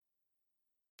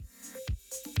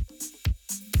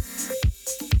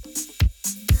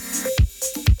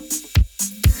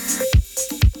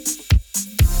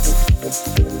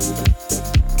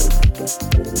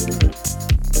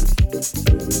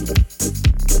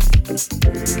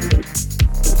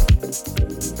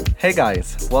Hey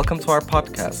guys, welcome to our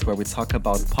podcast where we talk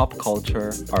about pop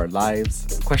culture, our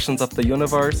lives, questions of the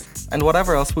universe, and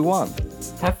whatever else we want.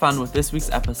 Have fun with this week's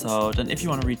episode, and if you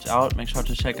want to reach out, make sure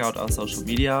to check out our social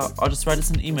media or just write us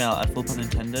an email at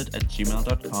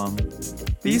fullpunintended@gmail.com.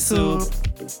 Be soup!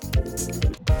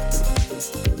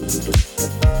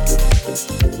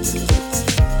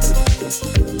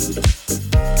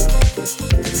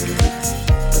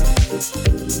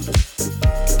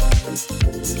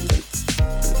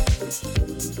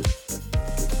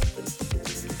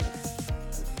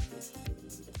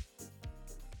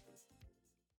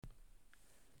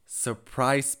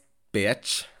 Surprise,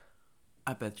 bitch.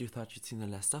 I bet you thought you'd seen the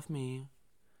last of me.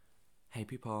 Hey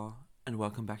people, and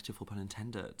welcome back to Full Pun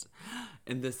Intended.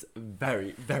 In this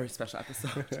very, very special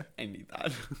episode, I need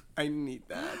that. I need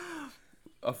that.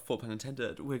 Of Full Pun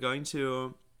Intended, we're going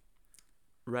to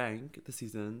rank the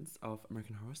seasons of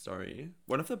American Horror Story.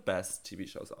 One of the best TV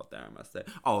shows out there, I must say.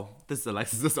 Oh, this is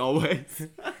Alexis as always.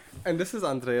 And this is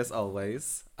Andreas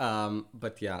always.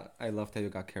 But yeah, I love that you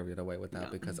got carried away with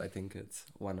that because I think it's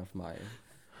one of my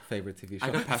favorite TV shows.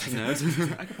 I got passionate.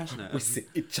 We see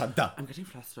each other. I'm getting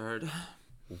flustered.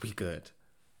 We good.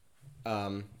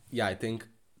 Yeah, I think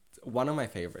one of my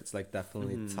favorites, like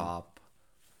definitely top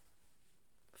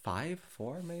 5,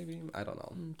 4 maybe? I don't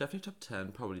know. Definitely top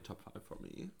 10, probably top 5 for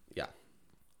me. Yeah.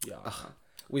 Yeah.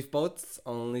 We've both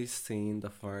only seen the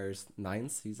first 9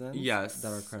 seasons. Yes.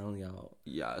 That are currently out.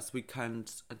 Yes, we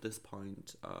can't at this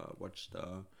point watch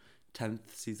the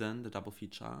 10th season, the double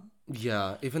feature.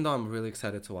 Yeah, even though I'm really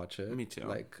excited to watch it. Me too.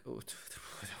 Like,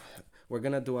 we're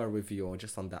gonna do a review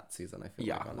just on that season, I feel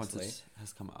like, honestly. Once it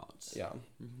has come out. Yeah.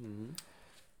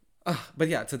 But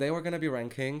yeah, today we're gonna be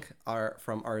ranking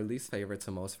from our least favorite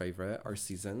to most favorite, our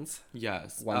seasons.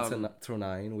 Yes. 1 through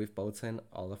 9. We've both seen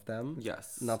all of them.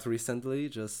 Yes. Not recently,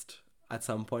 just at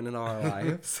some point in our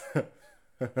lives.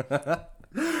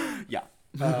 Yeah.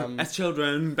 As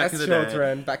children, back in the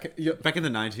day. Back in the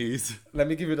 90s. Let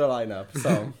me give you the lineup.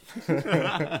 So,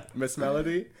 Miss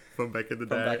Melody From back in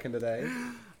the day.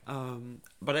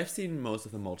 But I've seen most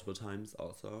of them multiple times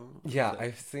also. Yeah,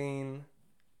 I've seen,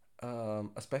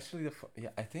 especially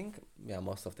I think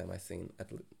most of them I've seen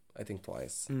I think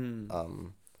twice.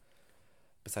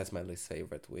 Besides my least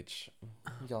favorite, which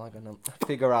y'all are gonna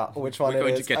figure out which one We're it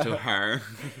going is. to get to her.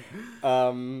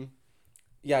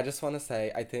 Yeah, I just want to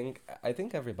say, I think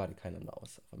everybody kind of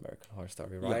knows of American Horror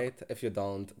Story, right? Yeah. If you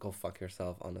don't, go fuck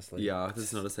yourself, honestly. Yeah, this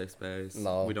is not a safe space.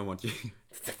 No. We don't want you.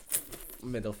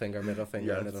 Middle finger.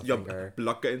 Your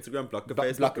block your Instagram, block your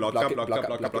Facebook,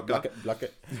 block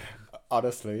it.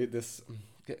 Honestly, this...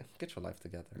 Get your life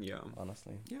together. Yeah.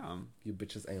 Honestly. Yeah. You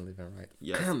bitches ain't living right.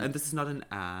 Yes, and this is not an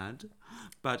ad,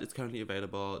 but it's currently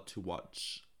available to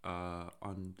watch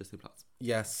on Disney+.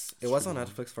 Yes, it was on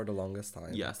Netflix for the longest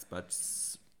time. Yes, but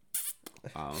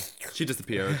she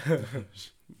disappeared.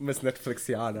 Miss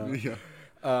Netflixiana. Yeah.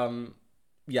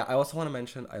 Yeah, I also want to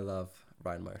mention I love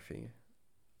Ryan Murphy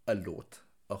a lot,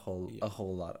 a whole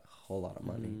lot of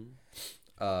money.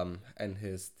 And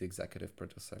he's the executive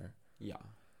producer. Yeah.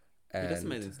 And he does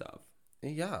amazing stuff.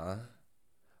 Yeah.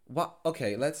 What?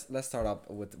 Okay, let's start up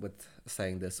with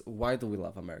saying this. Why do we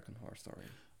love American Horror Story?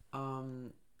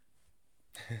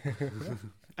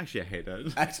 Actually, I hate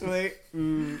it. Actually,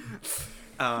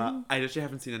 I actually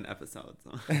haven't seen an episode.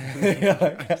 So.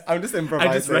 I'm just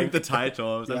improvising. I just ranked the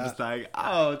titles. I'm just like,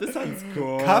 oh, this sounds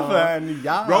cool. Coven,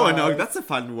 yeah. Roanoke, that's a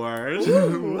fun word.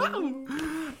 Wow.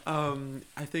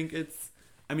 I think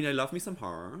I love me some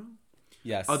horror.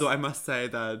 Yes. Although I must say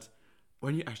that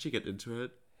when you actually get into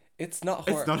it, it's not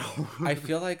horror. It's not horror. I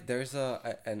feel like there's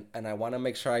and I want to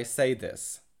make sure I say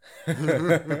this.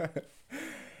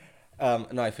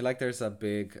 No, I feel like there's a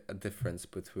big difference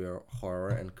between horror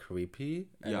and creepy.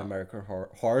 And American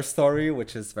horror Story,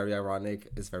 which is very ironic,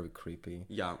 is very creepy.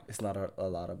 Yeah. It's not a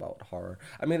lot about horror.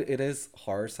 I mean, it is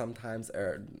horror sometimes.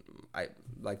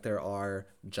 There are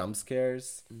jump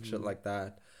scares, shit like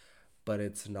that. But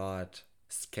it's not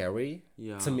scary.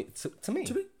 Yeah. To me.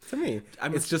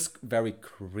 It's just very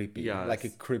creepy. Yes. Like,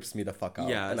 it creeps me the fuck out.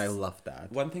 Yes. And I love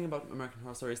that. One thing about American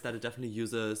Horror Story is that it definitely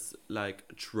uses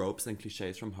like tropes and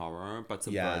cliches from horror, but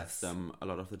subverts them a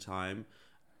lot of the time,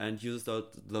 and uses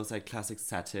those like classic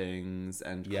settings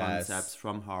and concepts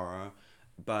from horror.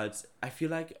 But I feel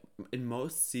like in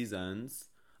most seasons,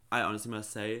 I honestly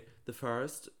must say, the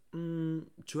first 2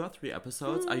 or 3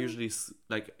 episodes are usually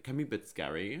can be a bit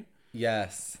scary.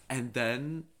 Yes. And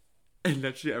then, in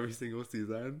literally every single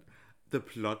season, the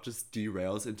plot just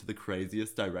derails into the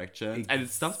craziest direction. And it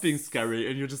stops being scary,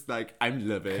 and you're just like, I'm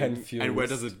living. Confused. And where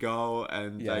does it go?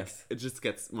 And it just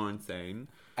gets more insane.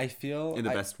 I feel in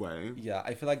the best way. Yeah,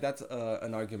 I feel like that's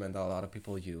an argument that a lot of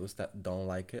people use that don't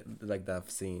like it, like that have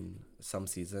seen some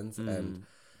seasons and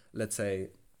let's say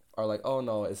are like, oh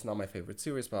no, it's not my favorite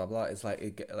series, blah blah. It's like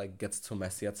like gets too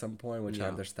messy at some point, which I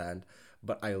understand.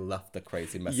 But I love the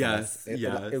crazy messiness.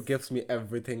 It gives me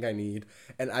everything I need,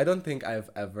 and I don't think I've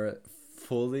ever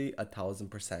fully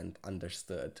 1,000%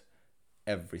 understood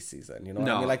every season, you know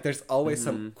what I mean? Like there's always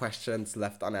some questions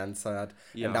left unanswered,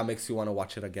 and that makes you want to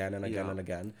watch it again and again and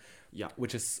again. Yeah,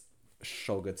 which is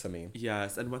so good to me.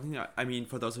 Yes, and one thing I mean,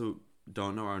 for those who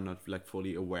don't know or are not like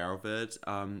fully aware of it,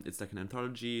 it's like an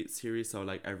anthology series, so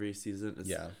like every season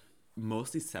is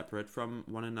mostly separate from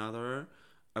one another,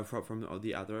 from all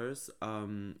the others,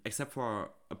 except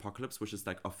for Apocalypse, which is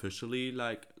like officially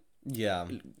like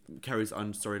carries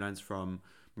on storylines from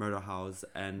Murder House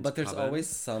and but there's Coven. Always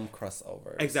some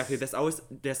crossovers. Exactly, there's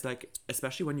like,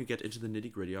 especially when you get into the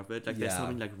nitty-gritty of it, like there's so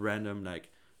many like random like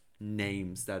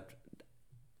names that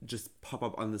just pop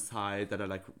up on the side that are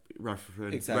like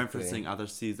referencing other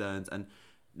seasons, and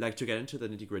like to get into the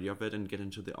nitty-gritty of it and get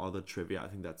into all the trivia, I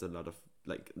think that's a lot of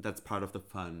like, that's part of the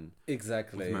fun of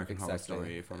American Horror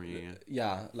Story for me.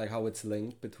 Yeah, like how it's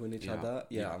linked between each other.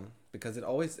 Because it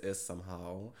always is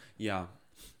somehow.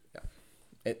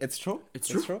 It's true. It's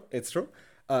true.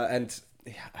 And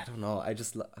I don't know. I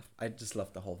just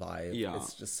love the whole vibe. Yeah.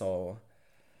 It's just so.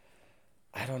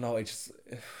 I don't know. It's just.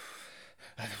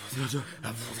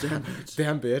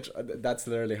 Damn bitch. That's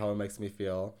literally how it makes me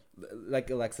feel. Like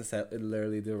Alexa said, it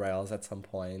literally derails at some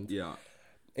point. Yeah.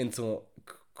 Into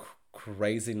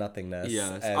crazy nothingness.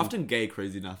 Yes. Often gay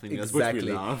crazy nothingness. Exactly. Which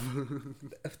we love.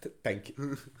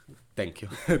 Thank you.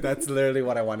 That's literally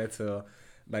what I wanted to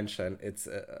mention. It's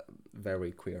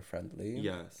very queer friendly.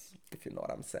 Yes. If you know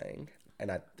what I'm saying. And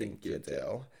I think you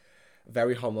do.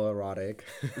 Very homoerotic.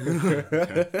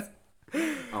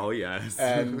 Oh, yes.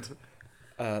 And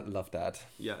love that.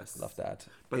 Yes. Love that.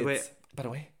 By the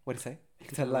way, what do you say?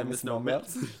 Tell line is no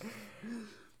myths.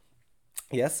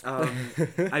 Yes.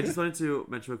 I just wanted to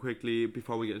mention quickly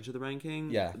before we get into the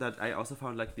ranking that I also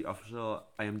found like the official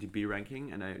IMDb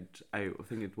ranking, and I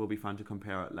think it will be fun to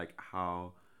compare like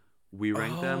how we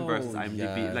rank them versus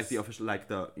IMDb, like the official, like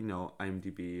the, you know,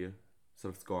 IMDb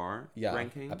sort of score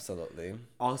ranking. Absolutely.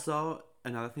 Also,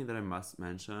 another thing that I must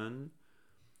mention,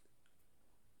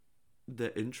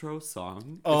 the intro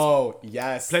song. Oh,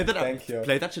 yes. Play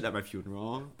that shit at my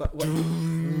funeral. But what?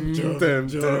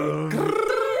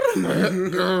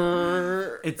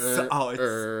 It's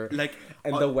like,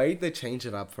 and the way they change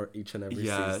it up for each and every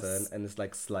season, and it's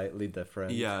like slightly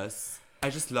different. Yes. I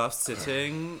just love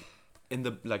sitting in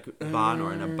the like van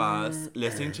or in a bus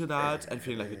listening to that and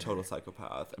feeling like a total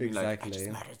psychopath. I mean, like, I just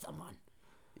murdered someone.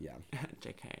 Yeah.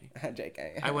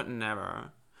 JK. I would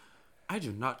never. I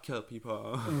do not kill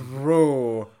people.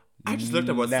 Bro. I just looked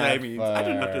at what slay means. I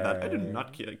did not do that. I did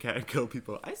not kill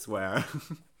people. I swear.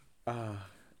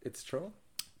 It's true.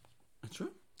 It's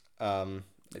true.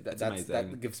 That's amazing.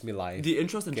 That gives me life. The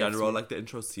intros in general, like the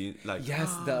intro scene, like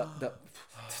the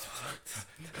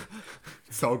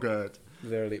so good.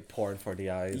 Literally porn for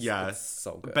the eyes. Yes, it's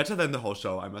so good. Better than the whole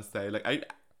show, I must say.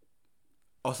 Like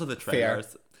also the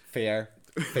trailers. Fair.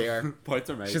 Points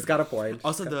are made. She's got a point.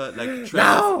 Also the like trailers.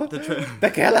 No,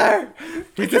 the killer.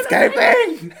 He's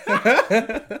escaping.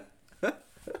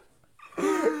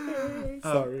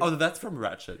 Sorry. That's from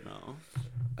Ratchet now.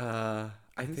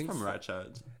 I think it's from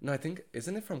Ratchet. No, I think,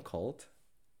 isn't it from Cult?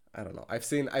 I don't know. I've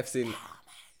seen the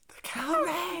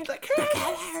killers.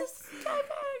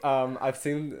 I've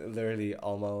seen literally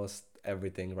almost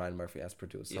everything Ryan Murphy has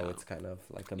produced, so it's kind of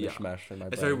like a mishmash in my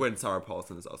brain. Especially when Sarah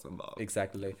Paulson is also involved.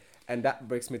 Exactly. And that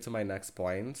brings me to my next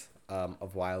point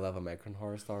of why I love American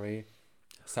Horror Story.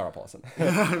 Sarah Paulson.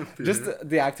 Just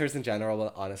the actors in general,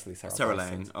 but honestly, Sarah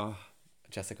Lang. Oh.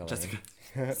 Jessica Lange.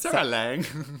 Sarah Lang.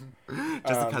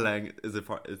 Jessica Lange is it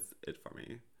for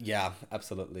me. Yeah,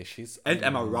 absolutely. She's and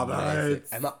Emma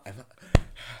Roberts. Emma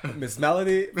Miss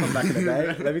Melody from back in the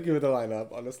day. Let me give it a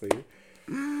lineup, honestly.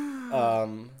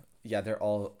 Yeah, they're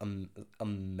all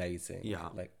amazing. Yeah,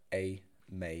 like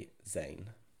amazing.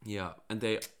 Yeah, and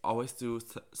they always do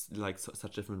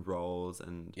such different roles,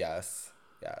 and yes.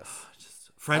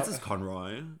 Just Frances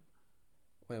Conroy.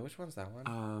 Wait, which one's that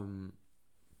one?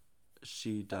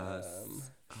 She does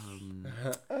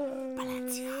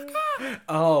Balenciaga.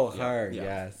 Oh, her,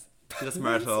 yes. She does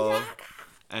Myrtle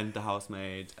and The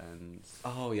Housemaid and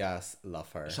yes,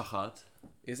 love her. Shahad.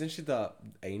 Isn't she the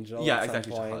angel? Yeah,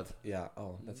 exactly. Shahad. Yeah.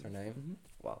 Oh, that's her name. Mm-hmm.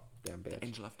 Wow, damn bitch. The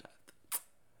Angel of Death.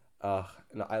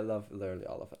 No, I love literally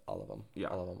all of them. Yeah,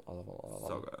 all of them.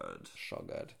 So good. So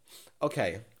good.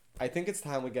 Okay, I think it's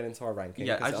time we get into our ranking.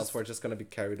 Yeah, because else we're just gonna be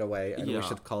carried away, and we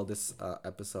should call this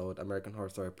episode American Horror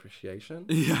Story Appreciation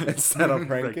instead of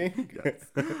ranking. Yes.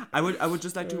 I would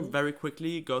just like to very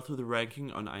quickly go through the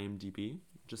ranking on IMDb,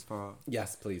 just for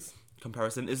yes, please.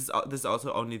 Comparison. This is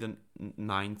also only the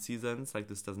 9 seasons. Like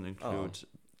this doesn't include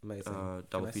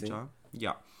double feature.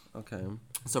 Yeah. Okay.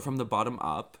 So from the bottom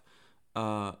up,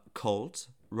 Cult,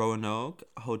 Roanoke,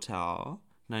 Hotel,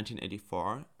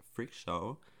 1984, Freak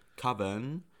Show,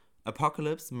 Coven,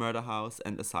 Apocalypse, Murder House,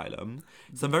 and Asylum.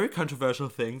 Some very controversial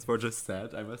things were just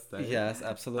said, I must say. Yes,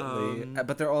 absolutely.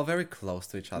 But they're all very close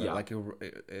to each other. Yeah. Like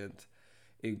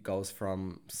it goes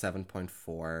from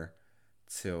 7.4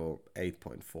 to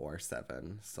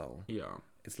 8.47. So yeah,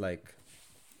 it's like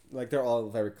they're all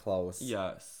very close.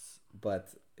 Yes,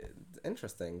 but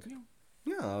interesting.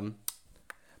 Yeah.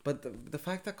 But the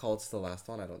fact that Cult's the last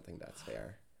one, I don't think that's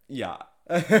fair. Yeah.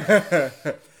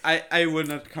 I would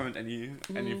not comment any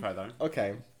further.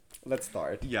 Okay, let's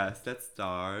start. Yes, let's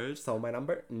start. So my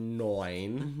number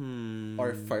 9,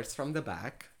 or first from the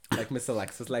back, like Miss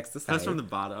Alexis likes to say. First from the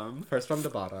bottom. First from the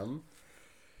bottom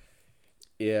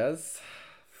is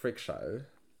Freak Show.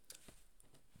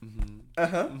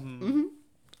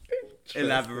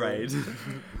 Elaborate.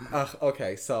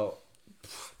 Okay, so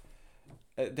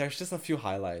there's just a few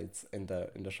highlights in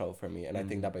the show for me, and I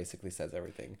think that basically says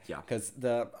everything. Yeah. Because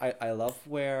I love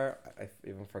where I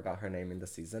even forgot her name in the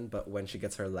season, but when she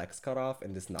gets her legs cut off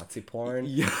in this Nazi porn.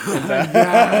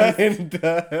 Yeah. In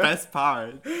the best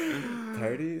part.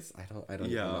 30s. I don't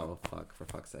even know. For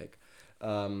fuck's sake.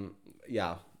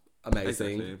 Yeah.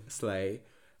 Amazing. Exactly. Slay.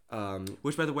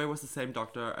 Which, by the way, was the same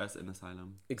doctor as in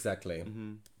Asylum. Exactly.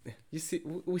 You see,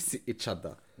 we see each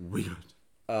other. Weird.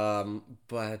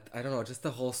 But I don't know, just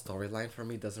the whole storyline for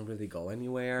me doesn't really go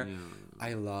anywhere. Yeah. I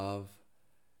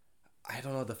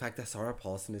don't know, the fact that Sarah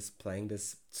Paulson is playing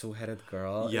this two-headed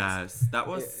girl. Yes, that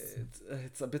was...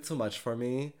 It's a bit too much for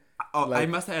me. Oh, like, I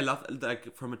must say, I love,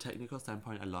 like, from a technical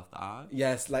standpoint, I love that.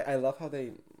 Yes, like, I love how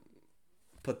they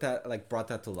brought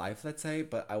that to life, let's say,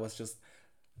 but I was just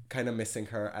kind of missing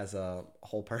her as a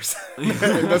whole person in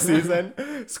the season,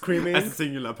 screaming as a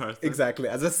singular person. Exactly,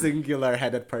 as a singular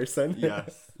headed person.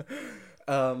 Yes.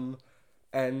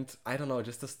 And I don't know,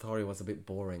 just the story was a bit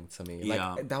boring to me.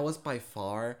 Like that was by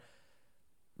far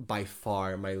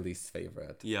my least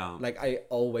favorite. Yeah. Like I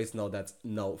always know that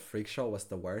Freak Show was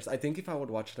the worst. I think if I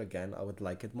would watch it again, I would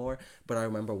like it more. But I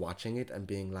remember watching it and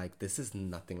being like, this is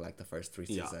nothing like the first 3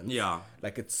 seasons. Yeah.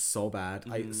 Like it's so bad.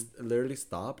 I literally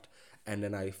stopped. And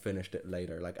then I finished it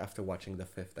later, like after watching the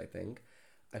 5th, I think.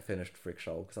 I finished Freak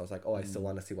Show because I was like, I still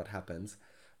want to see what happens.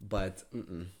 But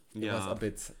it was a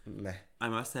bit meh. I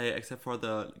must say, except for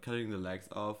the cutting the legs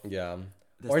off. Yeah.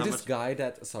 Or this guy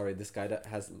that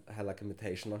had like a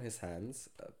mutation on his hands,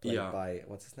 played by,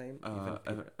 what's his name?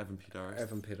 Evan Peters.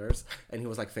 Evan Peters. And he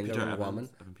was like fingering a woman.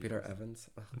 Peter Evans.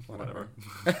 Whatever.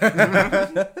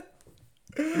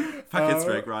 Fuck, it's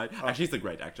Drake, right? Actually, he's a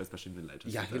great actor, especially in the later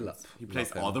seasons. He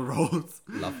plays all the roles.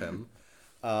 Love him.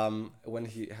 When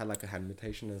he had like a hand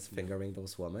mutation and is fingering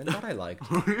those women, that I liked.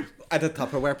 At the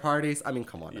Tupperware parties, I mean,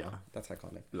 come on now. That's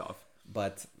iconic. Love.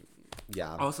 But,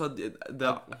 yeah. Also,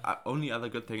 the only other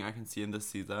good thing I can see in this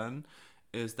season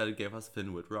is that it gave us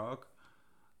Finn Whitrock.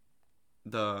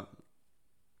 The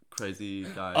crazy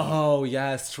guy. Oh,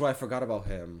 yes, true. I forgot about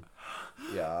him.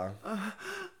 Yeah.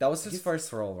 That was his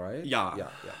first role, right? Yeah.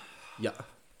 Yeah.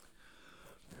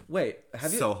 Wait,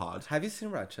 have you seen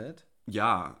Ratched?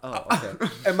 Yeah. Oh, okay.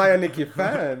 Am I a Nikki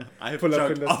fan? I pull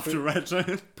up in the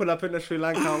Ratched. Pull up in the Sri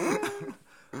Lanka.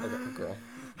 Okay, girl.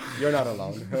 You're not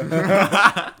alone.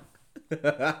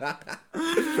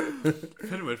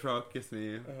 Finn Whitrock gives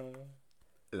me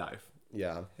life.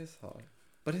 Yeah, he's hot.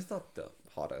 But he's not the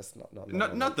hottest.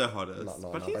 Not the hottest.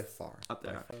 But he's by far. Up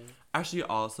there. Actually,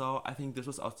 also, I think this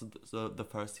was also the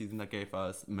first season that gave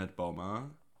us Matt Bomer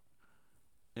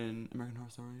in American Horror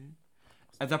Story.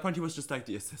 At that point, he was just like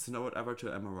the assistant or whatever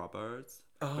to Emma Roberts.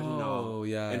 Oh,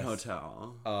 yes. In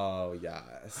Hotel. Oh,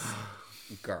 yes.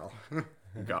 Girl.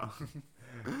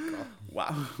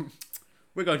 Wow.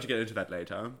 We're going to get into that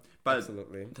later. But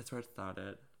absolutely. That's where it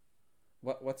started.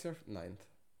 What's your 9th?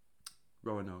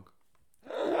 Roanoke.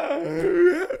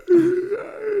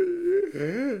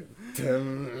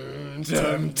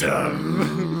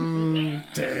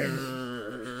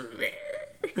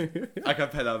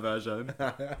 Acapella version.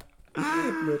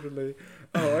 Literally.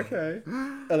 Oh, okay.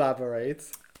 Elaborate.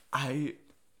 I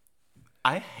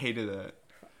hated it.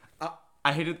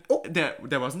 I hated.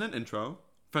 There wasn't an intro.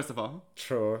 First of all.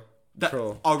 True. That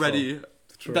already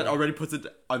puts it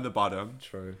on the bottom.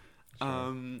 True.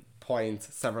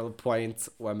 Several points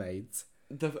were made.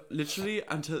 Literally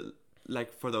until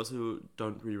like for those who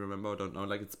don't really remember or don't know,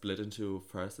 like it's split into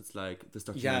first. It's like this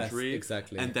documentary, yes,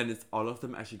 exactly, and then it's all of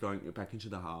them actually going back into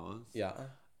the house. Yeah,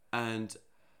 and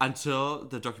until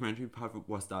the documentary part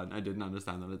was done, I didn't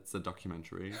understand that it's a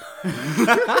documentary.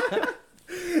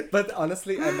 But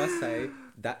honestly, I must say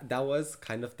that was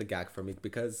kind of the gag for me,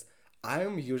 because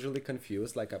I'm usually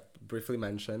confused, like I briefly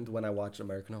mentioned when I watch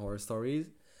American Horror Stories.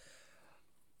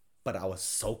 But I was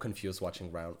so confused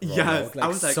watching Roanoke. Yes, like, I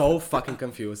was like, so fucking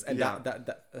confused, and yeah.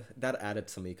 that added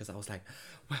to me, because I was like,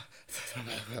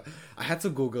 I had to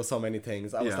Google so many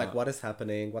things. I was like, what is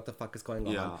happening? What the fuck is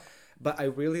going on? But I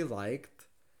really liked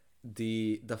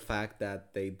the fact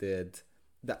that they did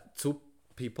that. Two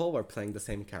people were playing the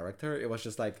same character. It was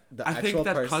just like the actual person. I think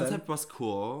that concept was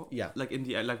cool. Yeah, like in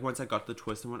the end, like once I got the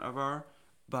twist and whatever,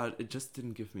 but it just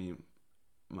didn't give me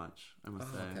much, I must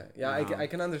say. Okay. Yeah, I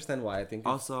can understand why. I think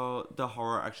also the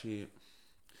horror actually,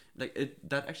 like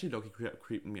that actually low-key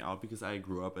creeped me out, because I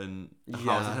grew up in a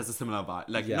house that has a similar vibe.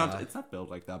 Like it's not built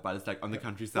like that, but it's like on the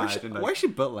countryside. Why is she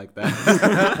built like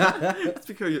that? It's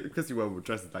because you were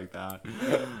dressed like that.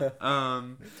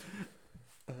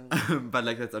 But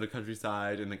like that's on the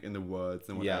countryside and like in the woods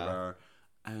and whatever,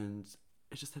 and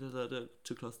it just hit a little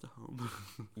too close to home.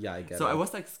 Yeah, I get it. So I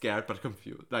was like scared but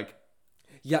confused, like.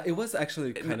 Yeah, it was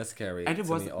actually kind of scary. And it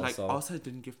was like also it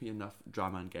didn't give me enough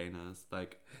drama and gayness.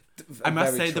 Like I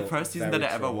must say the first season that I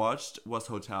ever watched was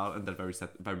Hotel, and that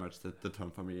very much set the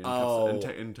tone for me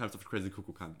in terms of crazy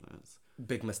cuckoo kindness.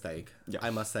 Big mistake. Yeah. I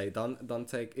must say, don't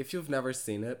take, if you've never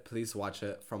seen it, please watch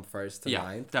it from first to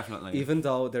ninth. Definitely. Even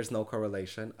though there's no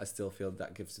correlation, I still feel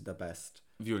that gives you the best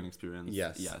viewing experience.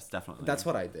 Yes, definitely. That's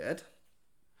what I did.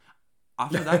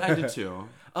 After that, I did too.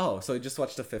 Oh, so you just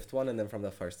watched the fifth one and then from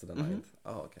the first to the ninth.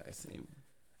 Oh, okay, I see.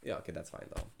 Yeah, okay, that's fine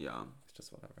though. Yeah, it's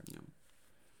just whatever.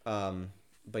 Yeah.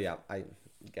 But yeah, I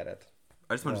get it.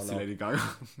 I just wanted to see Lady Gaga.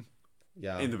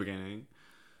 Yeah. In the beginning.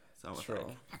 So I was like,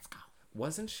 let's go.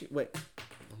 Wasn't she? Wait.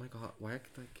 Oh my god, why are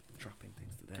I keep dropping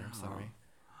things today? I'm sorry.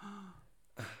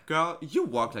 Girl, you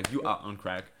walk like you are on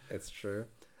crack. It's true.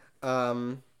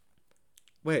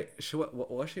 Wait,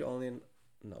 was she only in?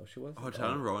 No, she was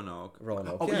Hotel in Roanoke.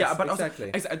 Oh yes, yeah, but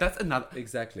exactly. Also, that's another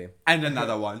and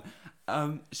another one.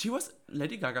 She was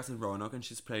Lady Gaga's in Roanoke, and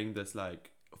she's playing this like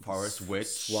forest witch,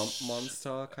 swamp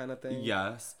monster kind of thing.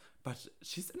 Yes, but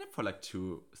she's in it for like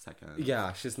 2 seconds.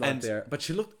 Yeah, she's not there, but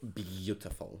she looked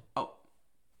beautiful. Oh,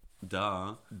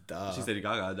 duh. She's Lady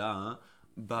Gaga, duh.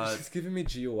 But she's giving me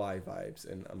GUI vibes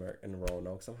in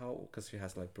Roanoke somehow, because she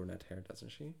has like brunette hair, doesn't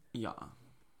she? Yeah.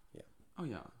 Yeah. Oh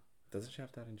yeah. Doesn't she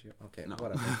have that in GUI? Okay, no.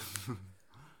 Whatever.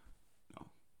 No.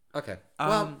 Okay.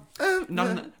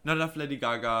 Not enough Lady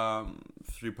Gaga.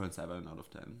 3.7 out of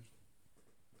 10.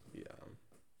 Yeah.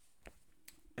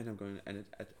 And I'm going to end it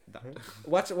at that.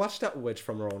 Watch that witch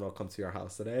from Roanoke come to your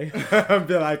house today. And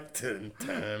be like, Tim.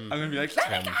 I'm gonna be like,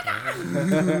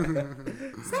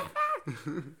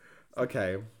 Tim.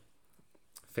 Okay.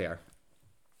 Fair.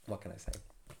 What can I say?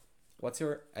 What's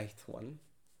your 8th one?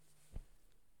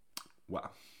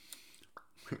 Wow.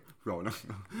 Roanoke.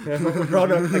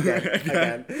 Roanoke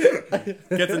again.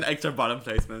 Gets an extra bottom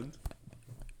placement.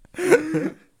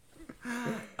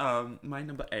 My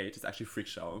number 8 is actually Freak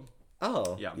Show.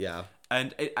 Oh, yeah.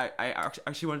 And I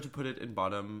actually wanted to put it in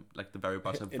bottom, like the very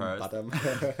bottom first. Bottom.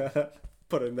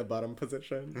 Put it in the bottom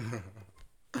position.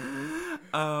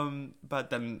 But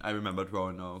then I remembered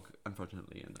Roanoke,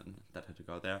 unfortunately, and then that had to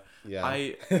go there. Yeah.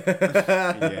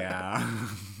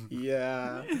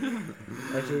 Yeah.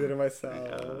 I did it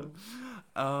myself.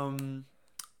 Yeah.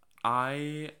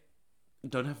 I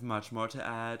don't have much more to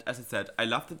add. As I said, I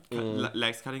love the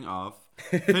legs cutting off,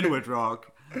 Finn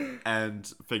Whitrock, and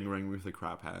fingering with the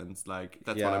crab hands. Like,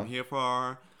 that's what I'm here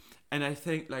for. And I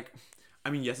think, like, I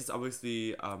mean, yes, it's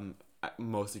obviously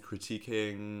mostly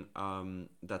critiquing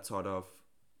that sort of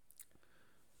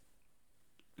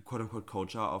quote-unquote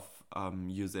culture of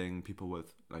using people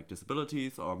with like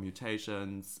disabilities or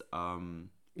mutations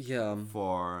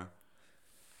for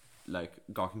like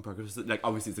gawking purposes. Like,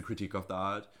 obviously it's a critique of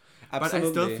that. Absolutely. But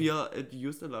I still feel it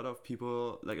used a lot of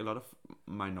people, like a lot of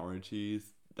minorities,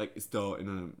 like still in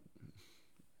a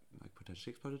like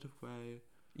potentially exploitative way.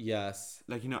 Yes.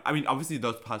 Like, you know, I mean, obviously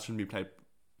those parts shouldn't be played.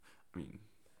 I mean,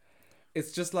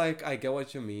 it's just like, I get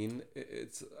what you mean.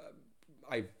 It's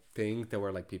I think there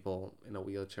were like people in a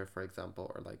wheelchair, for example,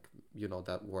 or like, you know,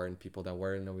 that weren't people that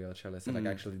were in a wheelchair, let's say, like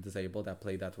actually disabled, that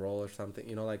played that role or something,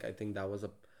 you know, like I think that was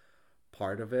a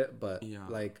part of it, but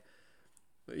like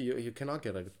you cannot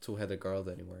get a two-headed girl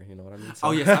anywhere, you know what I mean? So.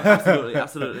 Oh yes,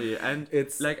 absolutely. And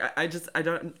it's like I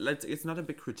don't like, it's not a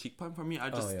big critique point for me. I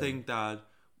just think that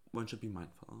one should be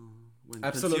mindful when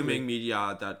Absolutely. consuming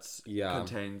media that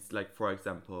contains, like, for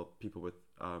example, people with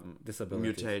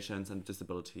mutations and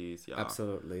disabilities. Yeah,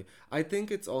 absolutely. I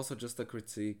think it's also just a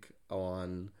critique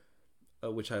on,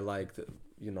 which I liked,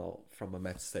 from a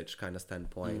message kind of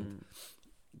standpoint.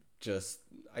 Just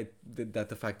that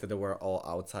the fact that they were all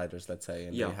outsiders, let's say,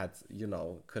 and they had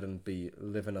couldn't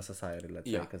live in a society, let's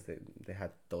say, because they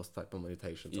had those type of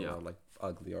mutations or like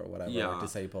ugly or whatever, or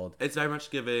disabled. It's very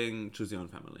much giving choose your own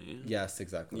family. Yes,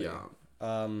 exactly.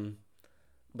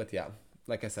 But yeah,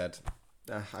 like I said,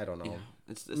 I don't know.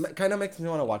 It's kind of makes me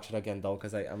want to watch it again though,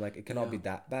 because I'm like, it cannot be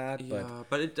that bad.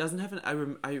 But it doesn't have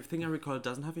I think I recall it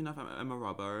doesn't have enough Emma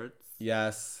Roberts.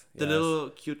 Yes. The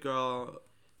little cute girl.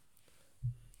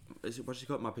 What's she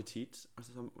called? Ma Petite or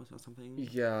something?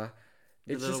 Yeah.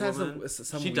 It just has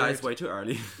some She dies way too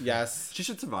early. Yes. She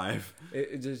should survive.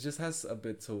 It just has a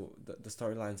bit too... The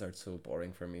storylines are too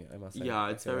boring for me, I must say. Yeah,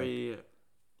 it's very... Like...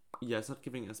 Yeah, it's not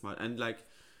giving as much. And like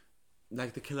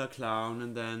the killer clown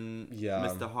and then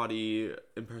Mr. Hottie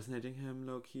impersonating him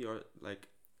low-key, or like...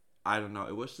 I don't know.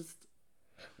 It was just...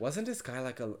 Wasn't this guy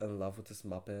like in love with this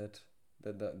Muppet?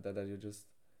 That you just...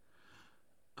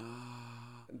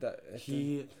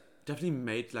 He definitely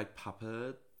made like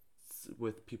puppets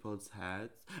with people's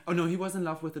heads. Oh no, he was in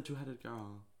love with the two-headed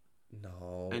girl.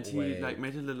 No, and he like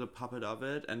made a little puppet of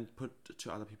it and put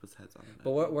two other people's heads on it.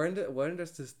 But weren't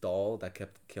there's this doll that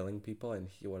kept killing people and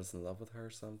he was in love with her or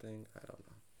something? I don't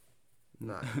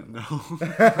know.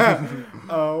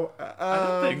 No. I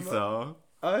don't think so.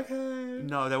 Okay.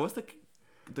 No, there was the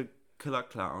killer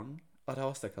clown. Oh, that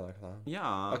was the killer clown.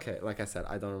 Yeah. Okay, like I said,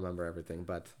 I don't remember everything,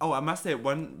 but... Oh, I must say,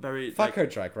 one very... Fuck her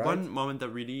track, right? One moment that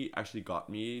really actually got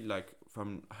me, like,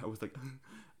 I was like...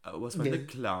 was when the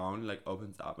clown, like,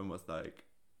 opens up and was like...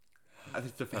 I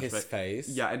think the flashback... His face?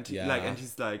 Yeah, and and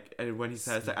he's like... And when he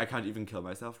says, like, I can't even kill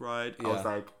myself, right? I was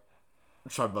like...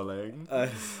 Trembling.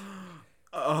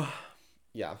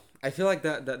 Yeah. I feel like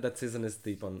that season is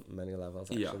deep on many levels,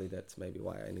 actually. That's maybe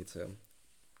why I need to...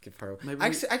 give her...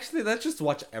 Actually, let's just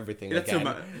watch everything again.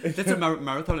 That's a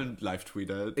marathon and live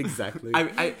tweet it. Exactly.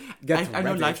 I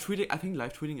know live tweeting... I think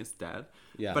live tweeting is dead.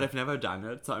 Yeah. But I've never done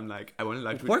it, so I'm like, I want to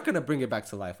live tweet. We're going to bring it back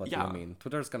to life, what do you mean?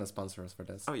 Twitter's going to sponsor us for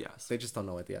this. Oh, yes. They just don't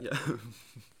know it yet. Yeah.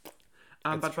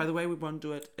 But by the way, we won't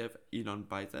do it if Elon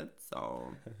buys it,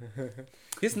 so...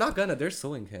 He's not gonna. They're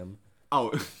suing him.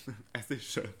 Oh, as they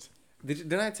should.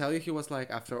 Didn't I tell you he was like,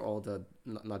 after all the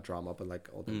not drama but like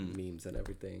all the memes and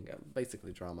everything,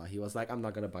 basically drama, he was like, I'm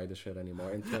not gonna buy this shit anymore.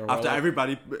 And after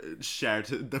everybody shared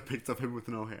the pics of him with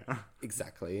no hair.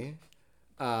 Exactly.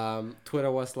 Twitter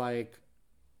was like,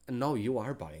 no, you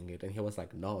are buying it, and he was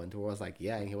like, no, and Twitter was like,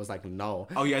 yeah, and he was like, no.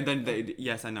 Oh yeah, and then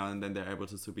yes, I know, and then they're able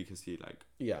to sue because he like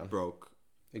broke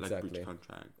breached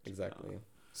contract. Exactly.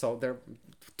 So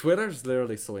Twitter's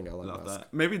literally suing Elon Musk.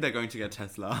 That. Maybe they're going to get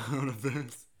Tesla out of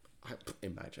this.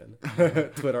 Imagine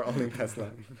Twitter owning Tesla.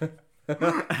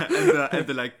 and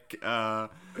the like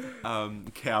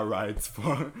care rights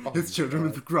for his children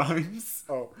with crimes.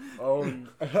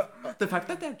 The fact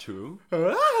that they're two,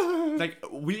 like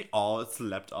we all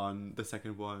slept on the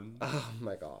second one. Oh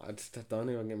my god! Don't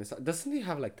even get me started. Doesn't he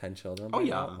have like 10 children? Oh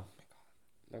yeah. Oh my god.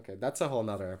 Okay, that's a whole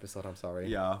nother episode. I'm sorry.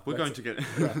 Yeah, we're going to get.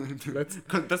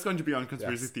 That's going to be on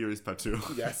Conspiracy Theories Part 2.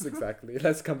 Yes, exactly.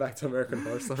 Let's come back to American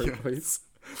Horror Story, please.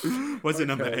 What's your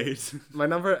number 8? My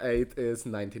number 8 is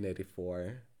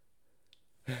 1984.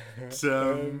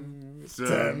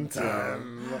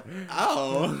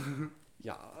 Oh.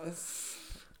 Yes.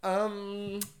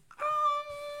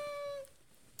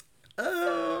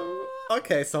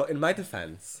 Okay, so in my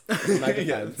defense. Yeah,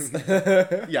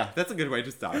 that's a good way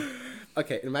to start.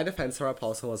 Okay, in my defense, Sarah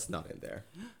Paulson was not in there.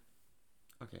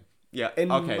 Okay. Yeah. In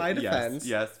my defense,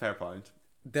 yes, fair point.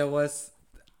 There was.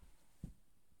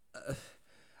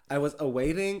 I was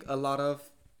awaiting a lot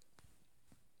of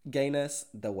gayness.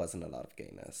 There wasn't a lot of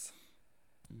gayness.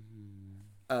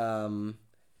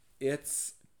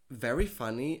 It's very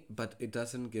funny, but it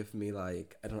doesn't give me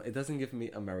like it doesn't give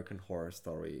me American Horror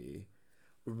Story.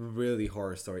 Really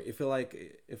horror story. It felt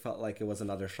like it was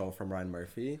another show from Ryan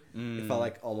Murphy. It felt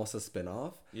like almost a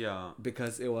spin-off. Yeah.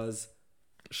 Because it was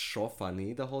so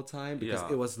funny the whole time. Because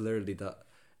it was literally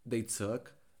they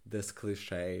took this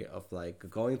cliche of like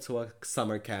going to a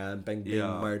summer camp and being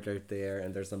murdered there,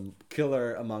 and there's a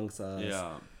killer amongst us.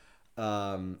 Yeah.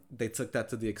 They took that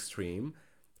to the extreme.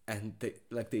 And it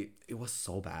was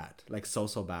so bad, like so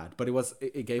bad, but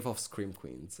it gave off Scream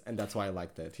Queens, and that's why I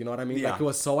liked it. You know what I mean? Yeah. Like it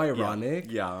was so ironic,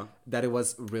 that it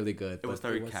was really good. It was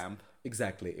very camp.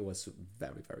 Exactly, it was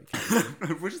very very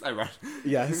camp, which is ironic.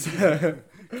 Yes,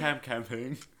 camp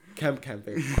camping. Camp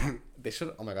camping. They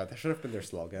should. Oh my god, that should have been their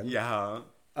slogan. Yeah.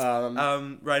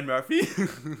 Ryan Murphy.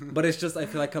 But it's just, I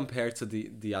feel like compared to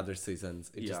the other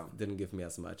seasons, it just didn't give me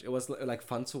as much. It was like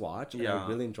fun to watch, and I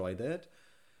really enjoyed it,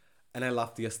 and I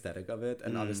loved the aesthetic of it,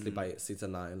 and obviously by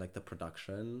season 9, like the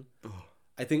production.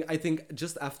 I think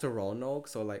just after Roanoke,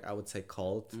 so like I would say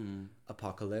Cult,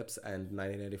 Apocalypse, and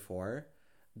 1984,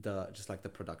 the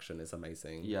production is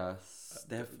amazing. Yes,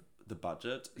 they have the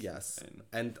budget. Yes,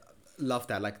 and love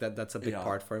that. Like that's a big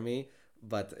part for me,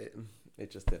 but it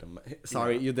just didn't.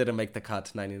 Sorry, you didn't make the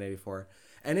cut. 1984,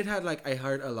 and it had like, I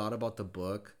heard a lot about the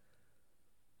book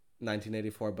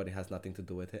 1984, but it has nothing to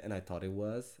do with it, and I thought it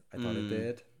was. I thought it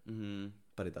did,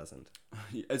 but it doesn't.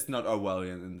 It's not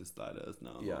Orwellian in the slightest.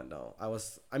 No. Yeah, no.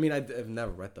 I've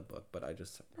never read the book, but I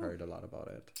just heard a lot about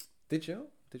it. Did you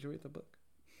read the book?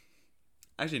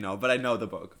 Actually, no, but I know the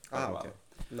book very well. Okay.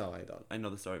 No, I don't. I know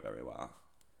the story very well.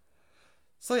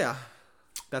 So yeah,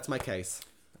 that's my case.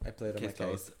 I played on my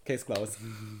case. Case closed.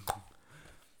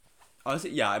 Honestly,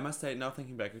 yeah, I must say, now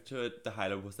thinking back to it, the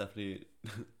highlight was definitely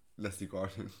Leslie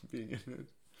Gordon being in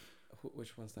it.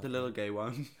 Which one's that? The little gay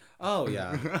one. Oh,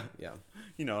 yeah. Yeah.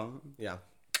 You know. Yeah.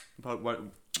 About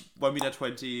 1 meter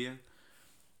 20.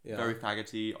 Yeah. Very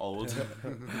faggoty, old.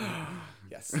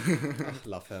 Yes.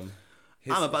 Love him.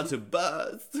 I'm about to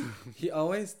bust.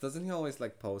 Doesn't he always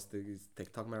like post these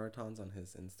TikTok marathons on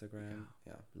his Instagram?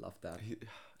 Yeah, love that.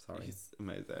 Sorry. He's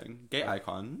amazing. Gay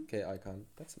icon. Gay icon.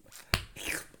 That's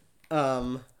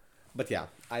but yeah,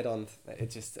 I don't,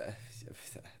 it's just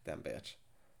damn bitch.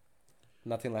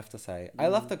 Nothing left to say. I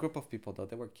love the group of people though,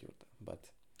 they were cute, but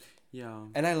yeah.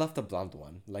 And I love the blonde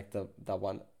one, like the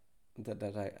one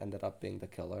that I ended up being the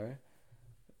killer.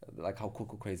 Like how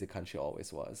cuckoo crazy cunt she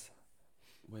always was.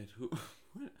 Wait, who?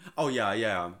 Oh yeah.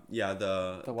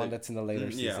 The one that's in the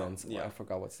later seasons. Yeah. I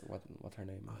forgot what her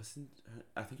name is.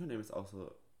 I think her name is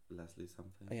also Leslie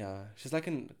something. Yeah, she's like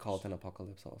in Cult and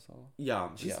Apocalypse also. Yeah,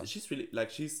 she's really like,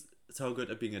 she's so good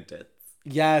at being a ditz.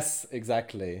 Yes,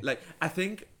 exactly. Like, I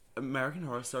think American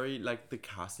Horror Story, like the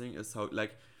casting is so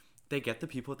like, they get the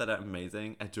people that are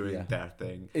amazing at doing their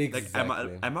thing. Exactly.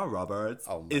 Like Emma Roberts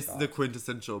is the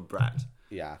quintessential brat.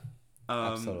 Yeah,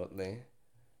 absolutely.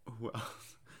 Who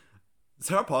else?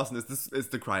 Sarah Paulson is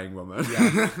the crying woman.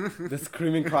 Yeah, the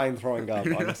screaming, crying, throwing up.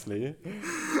 Honestly,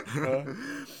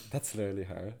 that's literally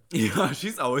her. Yeah,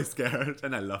 she's always scared,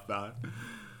 and I love that.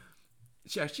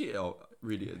 She actually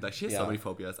really, like, she has so many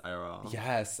phobias, IRL.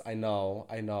 Yes, I know.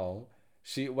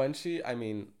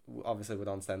 Obviously we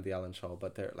don't stand the Ellen show,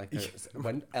 but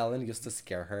when Ellen used to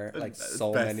scare her like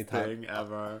so many times. Thing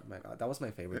ever. Oh my god, that was my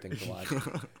favorite thing to watch.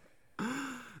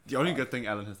 The only good thing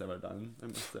Ellen has ever done, I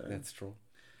must say. That's true.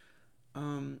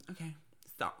 Okay,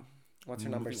 stop. What's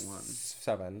your number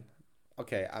 7?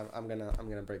 Okay, I'm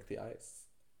gonna break the ice.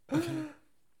 Okay.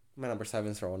 My number 7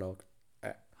 is Roanoke.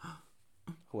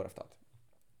 Who would have thought?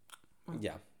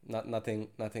 Yeah, nothing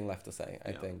left to say.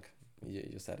 I think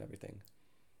you said everything.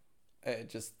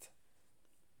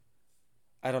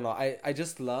 I don't know. I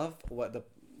just love what the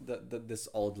this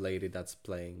old lady that's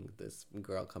playing this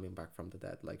girl coming back from the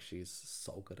dead. Like, she's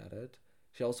so good at it.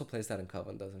 She also plays that in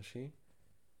Coven, doesn't she?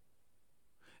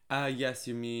 Yes,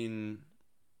 you mean,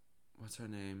 what's her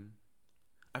name?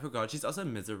 I forgot. She's also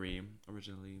in Misery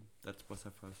originally. That was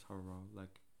her first horror role.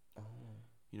 Like,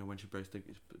 you know, when she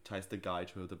ties the guy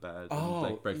to the bed and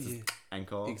like breaks his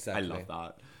ankle. Exactly. I love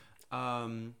that.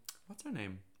 What's her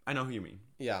name? I know who you mean.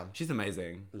 Yeah, she's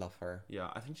amazing. Love her. Yeah,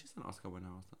 I think she's an Oscar winner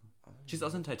also. She's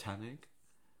also in Titanic.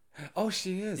 Oh,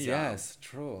 she is. Yeah. Yes,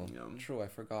 true. Yeah. True. I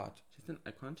forgot. She's an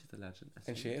icon. She's a legend.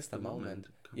 And she is the moment.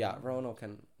 Yeah, Roanoke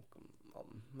can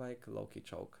like low-key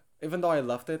choke. Even though I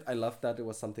loved it, I loved that it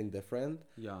was something different.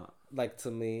 Yeah. Like,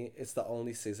 to me, it's the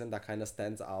only season that kind of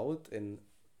stands out in,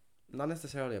 not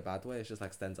necessarily a bad way. It's just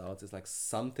like stands out. It's like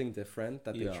something different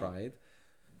that they tried.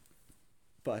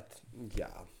 But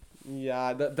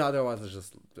yeah, the other ones are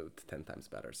just 10 times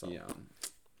better. So yeah.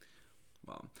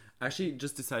 Well, I actually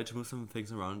just decided to move some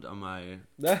things around on my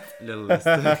little list.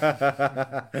 I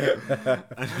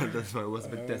know that's why it was a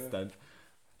bit distant.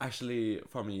 Actually,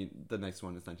 for me, the next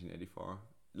one is 1984.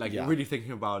 Like, really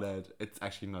thinking about it, it's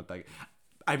actually not like...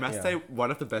 I must say,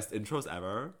 one of the best intros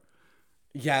ever.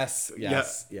 Yes.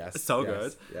 So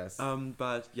good. Yes.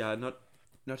 But yeah, not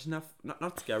enough,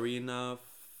 not scary enough.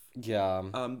 Yeah.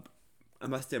 I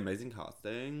must say, amazing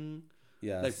casting.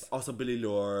 Yes. Like, also Billy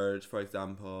Lord, for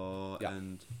example,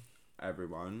 and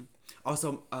everyone.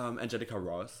 Also, Angelica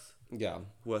Ross. Yeah.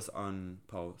 Who was on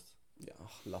Pose. Yeah,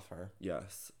 love her.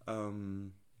 Yes.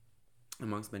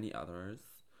 Amongst many others.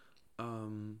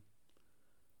 And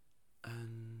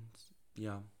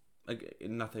yeah, like,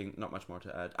 not much more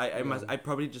to add. I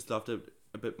probably just loved it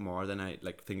a bit more than I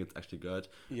like think it's actually good.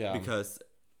 Yeah. Because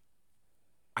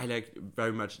I like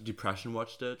very much depression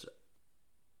watched it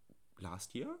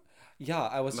last year. Yeah,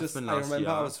 I remember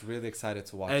I was really excited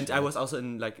to watch it. And I was also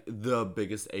in like the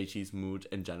biggest 80s mood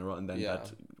in general, and then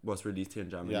that was released here in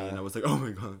Germany, and I was like, oh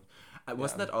my god.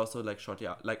 Wasn't that also like shortly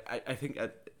out? Like I think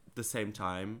at the same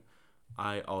time,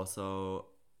 I also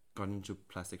got into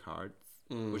Plastic Hearts,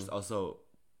 which is also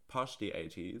partially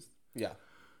 80s. Yeah.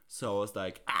 So I was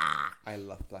like, I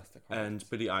love Plastic Hearts. And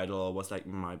Billy Idol was like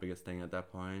my biggest thing at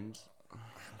that point. I'm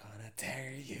gonna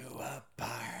tear you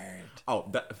apart. Oh,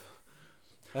 that...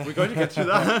 We're going to get to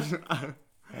that.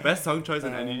 Best song choice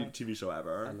in any TV show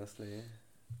ever. Honestly.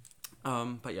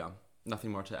 But yeah,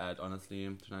 nothing more to add, honestly,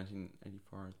 to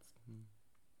 1984.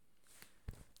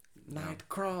 Night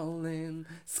crawling,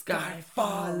 sky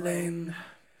falling.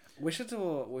 We should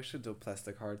do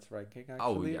Plastic Hearts ranking, actually.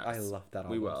 Oh, yes. I love that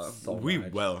album. We will. So we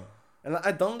much. will. And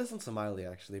I don't listen to Miley,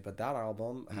 actually, but that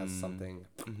album has something.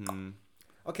 Mm-hmm.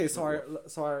 Okay, so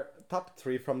our top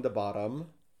 3 from the bottom,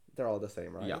 they're all the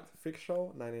same, right? Yeah. Freak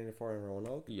Show, 1984, and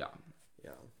Roanoke. Yeah.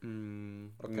 Yeah.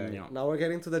 Okay. Yeah. Now we're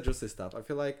getting to the juicy stuff. I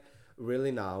feel like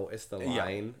really now is the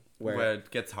line where it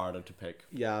gets harder to pick.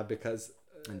 Yeah, because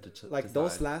decide.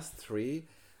 Those last 3,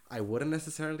 I wouldn't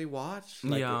necessarily watch.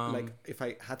 Like if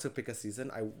I had to pick a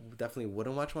season, I definitely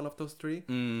wouldn't watch one of those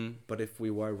 3. But if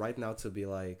we were right now to be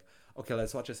like, okay,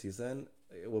 let's watch a season,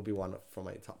 it will be one from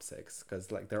my top 6,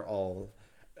 because like they all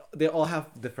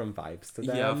have different vibes to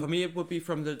them. Yeah, for me it would be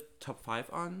from the top 5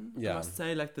 on. Yeah. I must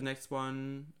say, like the next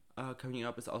one coming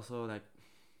up is also like,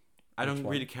 I don't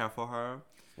really care for her.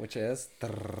 Which is?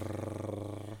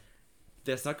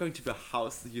 There's not going to be a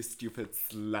house, you stupid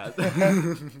slut.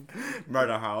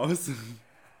 Murder House.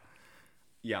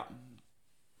 Yeah.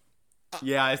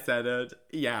 Yeah, I said it.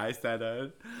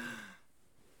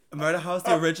 Murder House,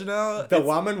 the original. The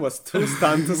woman was too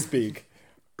stunned to speak.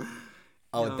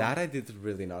 Oh, that I did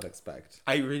really not expect.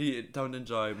 I really don't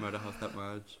enjoy Murder House that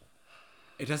much.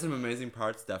 It has some amazing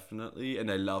parts, definitely,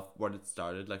 and I love what it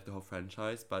started, like the whole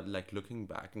franchise, but like looking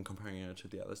back and comparing it to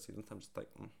the other seasons, I'm just like...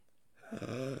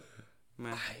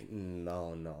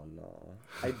 No.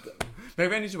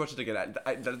 Maybe I need to watch it again.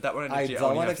 That one I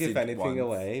don't want to give anything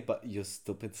away, but you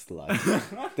stupid slut.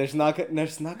 There's not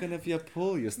gonna be a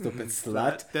pool, you stupid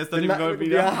slut. There's not even gonna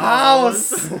be a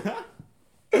house.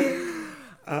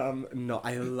 No,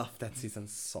 I love that season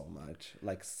so much.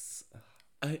 Like,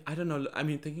 I don't know. I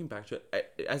mean, thinking back to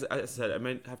it, as I said, I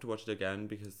might have to watch it again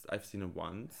because I've seen it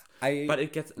once. But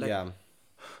it gets like...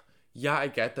 Yeah, I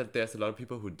get that there's a lot of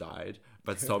people who died,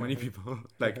 but so many people,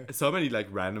 like, so many, like,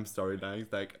 random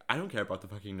storylines. Like, I don't care about the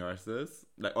fucking nurses,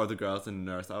 like, or the girls in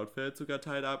nurse outfits who got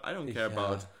tied up. I don't care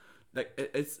about, like,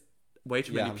 it's way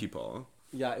too many people.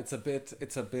 Yeah, it's a bit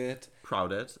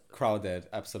crowded,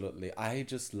 absolutely. I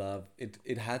just love it.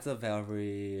 It has a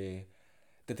very...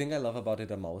 The thing I love about it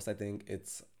the most, I think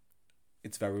it's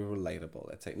very relatable,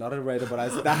 let's say. Not relatable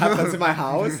as that happens in my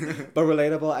house, but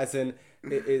relatable as in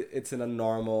it's in a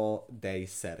normal day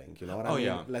setting, you know what I mean?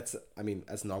 Yeah.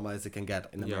 As normal as it can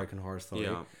get in American Horror Story.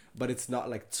 Yeah. But it's not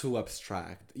like too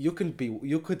abstract. You could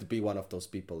be one of those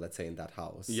people, let's say, in that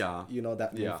house. Yeah. You know,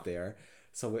 that moved there.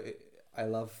 So I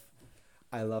love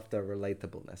the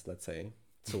relatableness, let's say,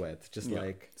 to it. Just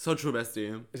like... So true,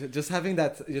 bestie. Just having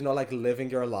that, you know, like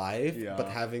living your life, but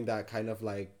having that kind of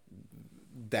like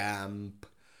damp,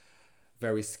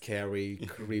 very scary,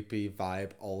 creepy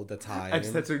vibe all the time. I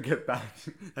just had to get back.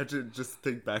 I had to just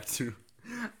think back to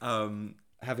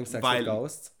having sex with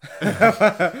ghosts.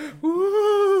 Oh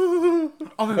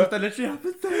my god, that literally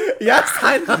happened there. Yes,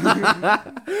 I know.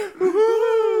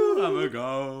 I'm a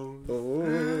ghost.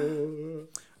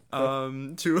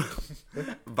 To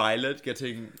Violet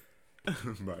getting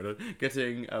murdered,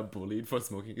 getting bullied for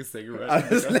smoking a cigarette.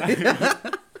 Honestly.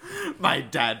 My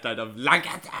dad died of lung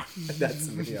cancer.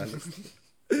 That's me, honestly.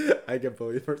 I get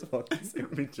bullied for smoking.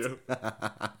 Me too.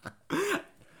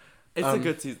 It's a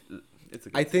good season. It's a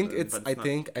good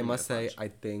season, I must say, I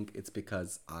think it's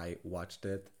because I watched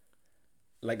it.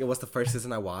 Like, it was the first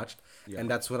season I watched, and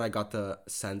that's when I got the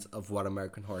sense of what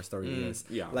American Horror Story is.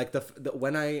 Yeah. Like,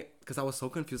 because I was so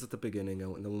confused at the beginning,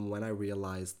 and then when I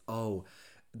realized, oh,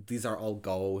 these are all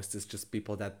ghosts, it's just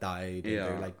people that died. Yeah. And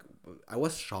they're like, I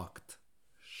was shocked.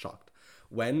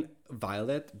 When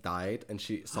Violet died and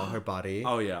she saw her body.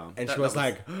 Oh, yeah. And she was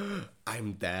like,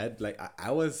 I'm dead. Like,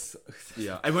 I was...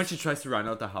 Yeah. And when she tries to run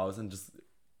out the house and just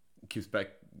keeps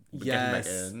getting back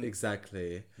in.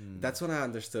 Exactly. That's when I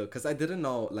understood. Because I didn't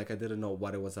know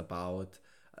what it was about.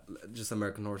 Just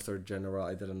American Horror Story in general.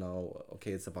 I didn't know,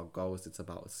 okay, it's about ghosts. It's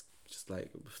about just like,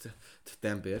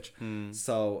 damn bitch.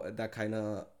 So that kind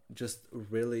of just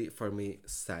really, for me,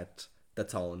 set the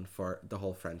tone for the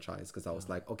whole franchise, because I was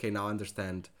like, okay, now I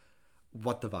understand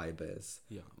what the vibe is.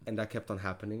 Yeah. And that kept on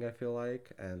happening, I feel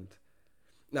like. And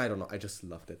I don't know, I just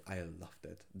loved it. I loved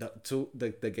it.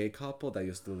 The gay couple that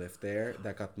used to live there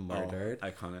that got murdered.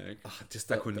 Iconic. Just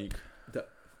iconic.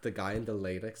 The guy in the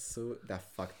latex suit that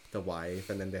fucked the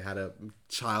wife, and then they had a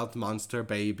child monster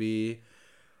baby.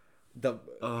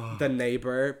 The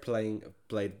neighbor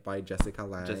played by Jessica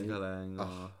Lange. Jessica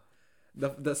Lange.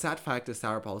 The sad fact is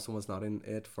Sarah Paulson was not in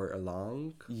it for a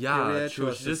long period. She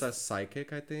was just a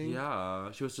psychic, I think.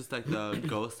 Yeah, she was just like the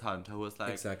ghost hunter who was like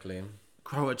exactly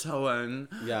Croatoan,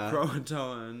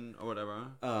 or whatever.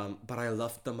 But I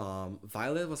loved the mom.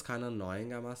 Violet was kind of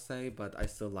annoying, I must say, but I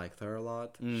still liked her a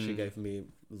lot. She gave me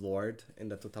Lord in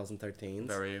the 2013s.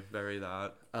 Very, very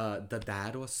that. The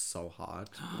dad was so hot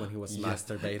when he was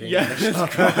masturbating. Yeah.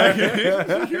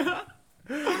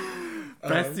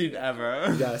 Best scene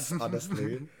ever. Yes,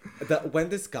 honestly. When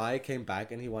this guy came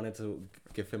back and he wanted to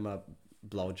give him a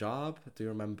blowjob, do you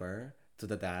remember? To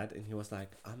the dad, and he was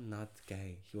like, I'm not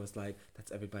gay. He was like,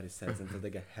 that's everybody says until they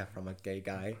get hair from a gay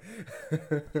guy.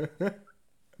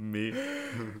 Me.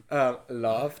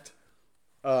 Loved.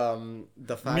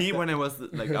 The fact me when I was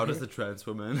like out as a trans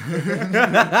woman.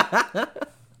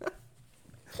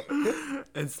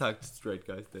 And sucked straight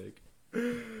guy's dick.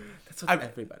 That's what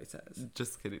everybody says.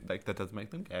 Just kidding. Like, that doesn't make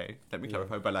them gay. Let me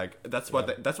clarify. But like, that's what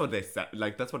they said.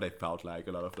 Like, that's what they felt like.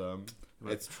 A lot of them.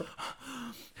 It's true.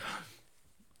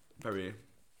 Very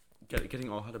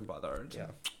getting all hot and bothered. Yeah.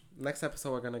 Next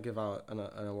episode, we're gonna give out an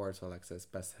award to Alexis,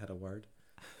 best head award.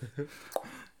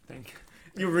 Thank you.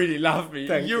 You really love me.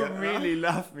 You really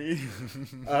love me.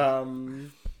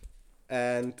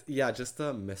 And yeah, just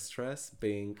the mistress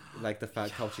being like the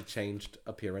fact how she changed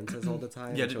appearances all the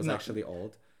time. Yeah, she was actually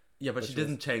old. Yeah, but she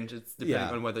didn't change. It's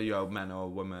depending on whether you're a man or a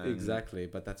woman. Exactly,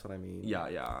 but that's what I mean.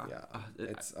 Yeah.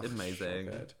 It's amazing.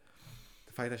 So good.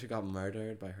 The fact that she got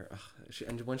murdered by her,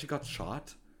 and when she got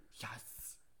shot,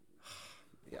 yes,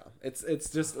 yeah,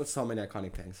 it's just so many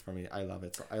iconic things for me. I love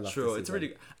it. So I love. True, it's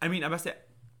really. I mean, I must say,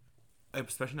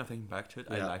 especially now thinking back to it,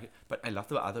 I like it, but I love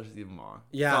the others even more.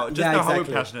 Yeah, so just know how we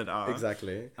passionate are.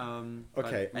 Exactly.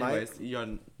 Okay. Anyways,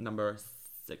 your number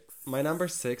 6. My number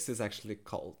 6 is actually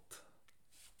Cult.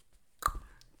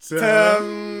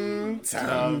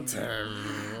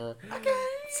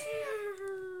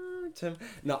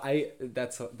 No,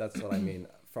 that's what I mean.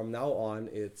 From now on,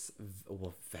 it's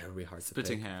very hard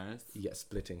Splitting to pick. Hairs. Yes,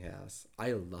 Splitting Hairs.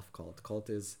 I love Cult. Cult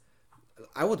is,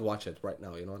 I would watch it right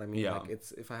now. You know what I mean? Yeah. Like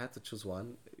it's, if I had to choose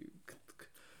one, it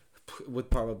would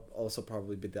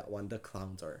probably be that one. The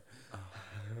Clowns are.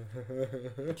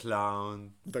 The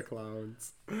clown. The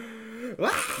clowns.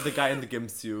 The guy in the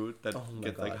gimp suit that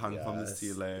gets like hung from the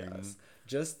ceiling. Yes.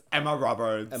 Just Emma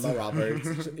Roberts.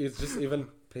 It's just even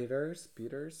Peters.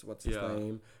 What's his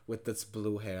name? With this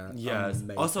blue hair. Yes.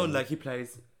 Amazing. Also, like he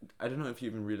plays. I don't know if you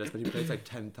even realize, but he plays like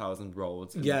 10,000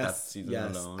 roles in that season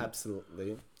alone. Yes,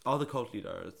 absolutely. All the cult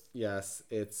leaders. Yes,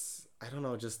 it's, I don't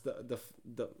know, just the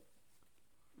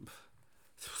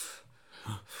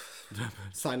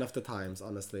sign of the times,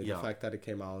 honestly. The fact that it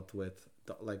came out with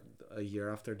like a year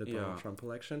after the Donald Trump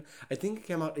election. I think it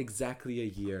came out exactly a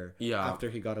year after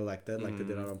he got elected. Like they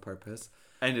did it on purpose.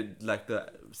 And it, like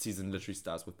the season literally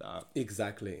starts with that.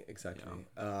 Exactly.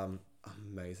 Yeah.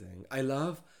 Amazing. I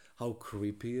love how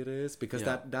creepy it is because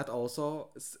that also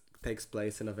takes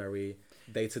place in a very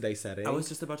day-to-day setting. I was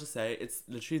just about to say, it's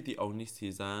literally the only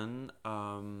season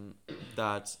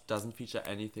that doesn't feature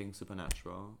anything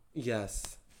supernatural.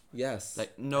 Yes.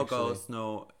 Like no ghosts,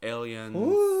 no aliens.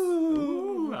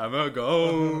 Ooh, I'm a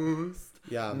ghost.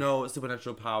 Yeah. No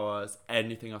supernatural powers,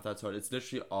 anything of that sort. It's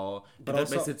literally all. But that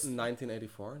also, makes it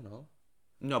 1984.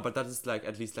 No, but that is like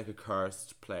at least like a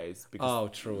cursed place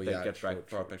because true. They get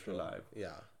brought back to life.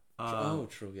 Yeah.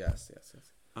 True. Yes.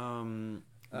 But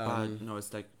no,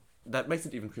 it's like that makes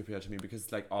it even creepier to me because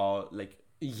it's like all like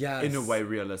in a way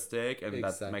realistic, and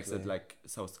that makes it like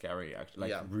so scary. Actually,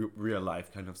 like real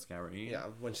life kind of scary. Yeah,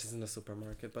 when she's in the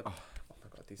supermarket, but. Oh my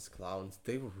god, these clowns,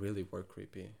 they really were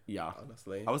creepy. Yeah.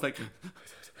 Honestly. I was like,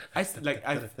 I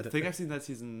think I've seen that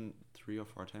season 3 or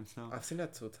 4 times now. I've seen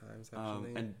that 2 times,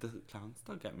 actually. And the clowns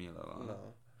still get me a little.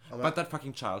 No. But that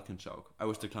fucking child can choke. I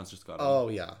wish the clowns just got him. Oh,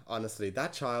 yeah. Honestly,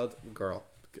 that child, girl.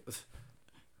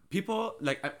 People,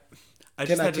 like,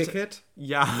 Can I kick it?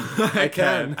 Yeah, I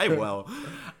can. I will.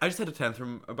 I just had a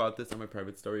tantrum about this on my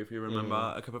private story, if you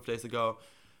remember, a couple of days ago.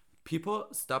 People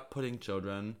stop putting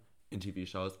children in TV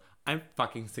shows. I'm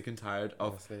fucking sick and tired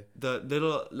of the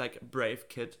little, like, brave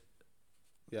kid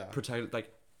protected,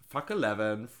 like, fuck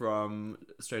 11 from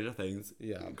Stranger Things.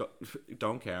 Yeah.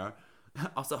 Don't care.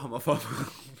 Also homophobe.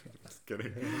 Just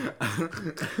kidding.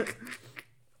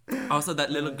 Also, that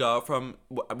little girl from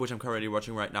which I'm currently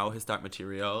watching right now, His Dark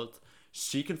Materials.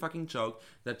 She can fucking joke.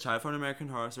 That child from American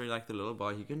Horror Story, like the little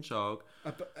boy, he can joke.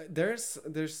 There's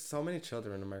so many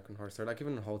children in American Horror Story, like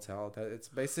even in Hotel, that it's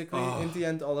basically in the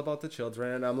end all about the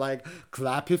children. And I'm like,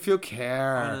 clap if you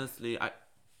care. Honestly,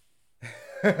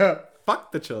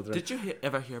 Fuck the children. Did you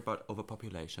ever hear about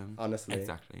overpopulation? Honestly,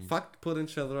 exactly. Fuck putting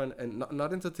children and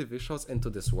not into TV shows, into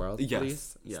this world. Yes.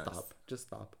 Please Yes. Stop. Just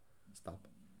stop.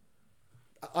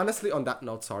 Honestly, on that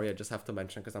note, sorry, I just have to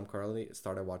mention because I'm currently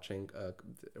started watching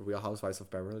Real Housewives of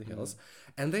Beverly Hills,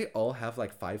 and they all have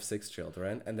like 5-6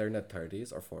 children, and they're in their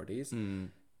 30s or 40s,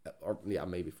 or yeah,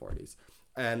 maybe 40s.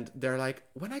 And they're like,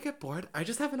 when I get bored, I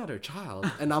just have another child.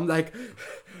 And I'm like,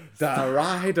 the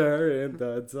rider in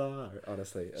the dark.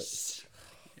 Honestly.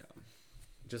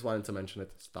 Just wanted to mention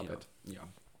it. Stop it. Yeah.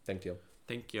 Thank you.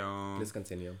 Thank you. Please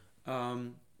continue.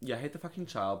 Yeah, hate the fucking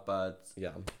child, but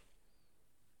yeah.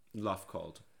 Love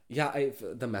Cold. Yeah,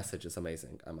 the message is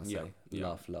amazing, I must say.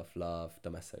 Yeah. Love the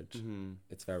message. Mm-hmm.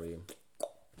 It's very...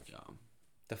 Yeah.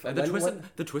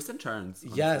 The twist and turns.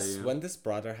 Honestly. Yes, when this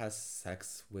brother has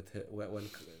sex with his...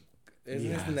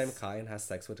 Isn't his name Kai and has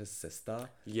sex with his sister?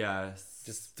 Yes.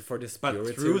 Just for this purity.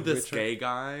 But through this gay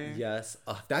guy. Yes.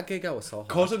 That gay guy was so hot.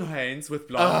 Colton Haynes with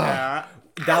blonde hair.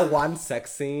 That one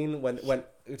sex scene when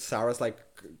Sarah's like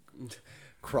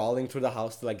crawling through the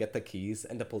house to like get the keys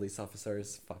and the police officer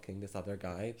is fucking this other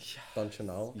guy. Yes. Don't you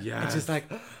know? Yeah. And she's like...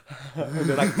 and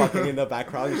they're like fucking in the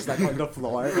background. She's like on the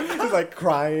floor. She's like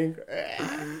crying.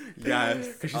 Yes.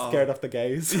 Because she's scared of the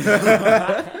gays.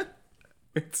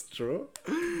 It's true.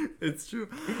 It's true.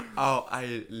 Oh,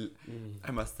 I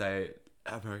must say,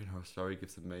 American Horror Story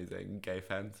gives amazing gay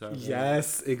fan service.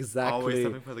 Yes, exactly. Always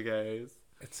something for the gays.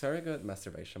 It's very good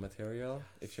masturbation material.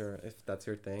 If that's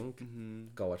your thing,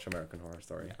 go watch American Horror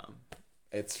Story. Yeah.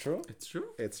 It's true. It's true.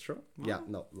 It's true. Wow. Yeah.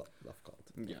 No. Love Cold.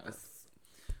 Yes.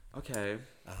 Okay.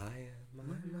 I am my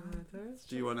mother's.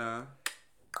 Do you wanna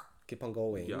keep on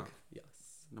going? Yeah. Yes.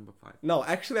 Number 5. No,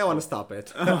 actually, I want to stop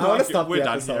it. I want to stop the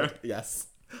episode. Done here. Yes.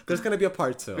 There's gonna be a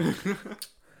part 2.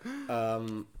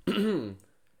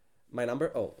 My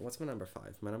number. Oh, what's my number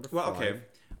 5? My number 5. Well, okay.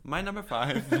 My number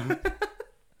 5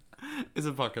 is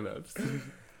Apocalypse.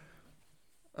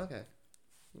 Okay.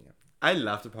 Yeah. I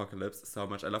loved Apocalypse so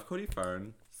much. I love Cody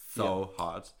Fern. So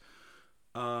hot.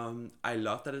 I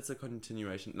love that it's a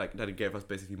continuation, like that it gave us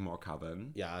basically more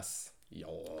Coven. Yes.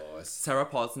 Sarah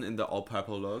Paulson in the all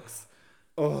purple looks.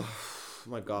 Oh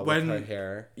my god, with her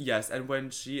hair. Yes, and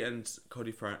when she and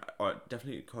Cody Fern, or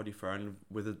definitely Cody Fern,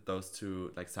 with those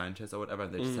two like scientists or whatever,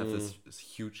 and they just have this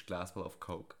huge glass full of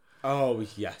Coke. Oh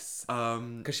yes.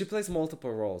 Because she plays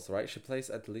multiple roles, right? She plays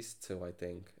at least 2, I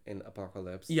think, in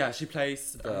Apocalypse. Yeah, she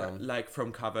plays like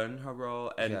from Coven, her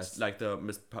role, and like the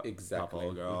Miss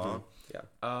Purple girl. Mm-hmm. Yeah.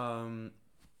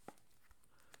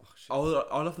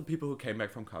 All of the people who came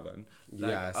back from Coven. Like,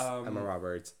 yes. Emma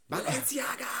Roberts.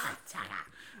 Balenciaga.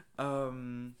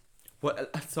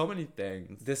 So many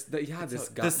things. This guy.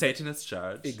 The Satanist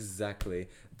Church. Exactly.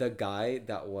 The guy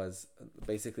that was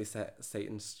basically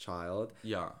Satan's child.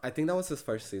 Yeah. I think that was his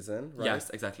first season, right?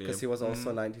 Yes, exactly. Because he was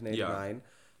also 1989.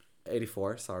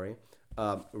 84, sorry.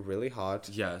 Really hot.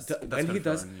 Yes. When he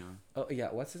does... Oh, yeah.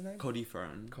 What's his name? Cody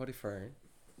Fern.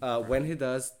 When he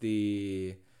does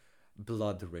the...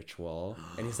 blood ritual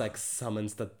and he's like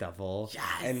summons the devil. Yes.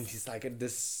 And he's like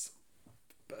this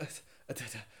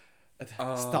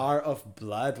star of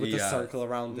blood with a circle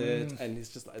around it, and he's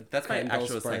just like, that's my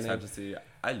actual sex fantasy.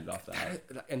 I love that.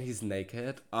 And he's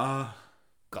naked. God.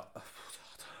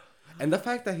 And the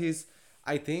fact that he's,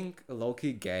 I think,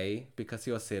 low-key gay because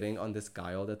he was sitting on this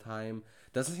guy all the time.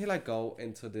 Doesn't he like go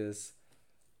into this?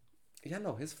 Yeah,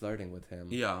 no, he's flirting with him.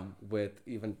 Yeah. With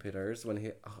Evan Peters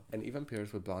and Evan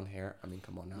Peters with blonde hair. I mean,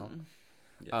 come on now.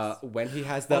 Yes. When he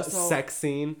has the sex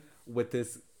scene with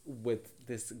this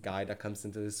guy that comes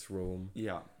into this room.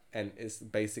 Yeah. And is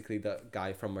basically the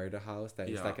guy from Murder House that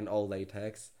is like in all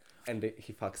latex, and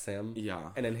he fucks him.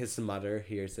 Yeah. And then his mother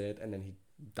hears it, and then he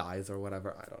dies or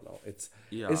whatever. I don't know. It's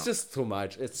just too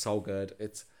much. It's so good.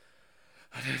 It's.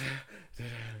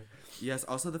 Yes.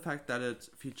 Also, the fact that it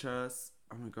features.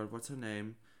 Oh my god, what's her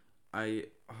name?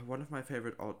 One of my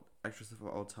favorite actresses of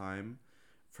all time,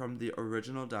 from the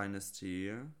original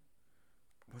Dynasty.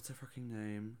 What's her fucking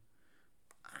name?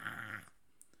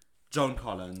 Joan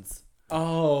Collins.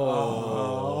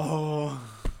 Oh.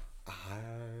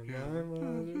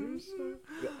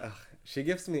 She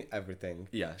gives me everything.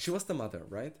 Yeah. She was the mother,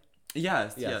 right?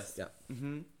 Yes. Yeah.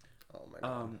 Mm-hmm. Oh my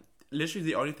god. Literally,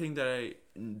 the only thing that I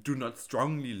do not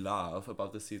strongly love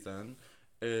about the season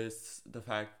is the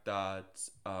fact that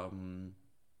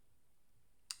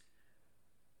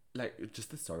like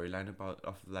just the storyline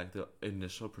of like the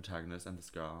initial protagonist and this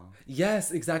girl.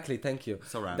 Yes, exactly. Thank you.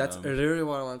 So random. That's literally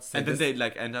what I want to say. And then they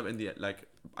like end up in the like.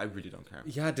 I really don't care.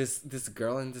 Yeah, this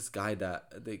girl and this guy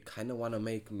that they kind of want to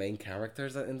make main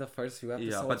characters in the first few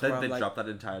episodes. Yeah, but then they drop that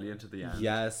entirely into the end.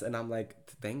 Yes, and I'm like,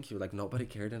 thank you. Like nobody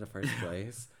cared in the first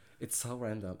place. It's so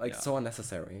random, like so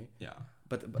unnecessary. Yeah.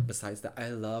 But besides that, I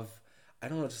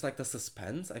don't know, just like the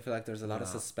suspense. I feel like there's a lot of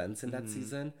suspense in that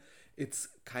season. It's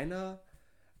kind of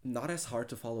not as hard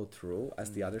to follow through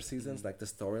as the other seasons. Like the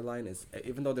storyline is,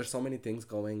 even though there's so many things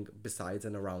going besides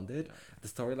and around it, the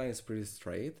storyline is pretty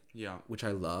straight. Yeah. Which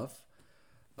I love.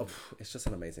 Oh, it's just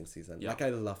an amazing season. Yeah. Like I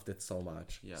loved it so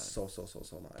much. Yeah. So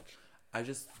much. I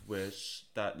just wish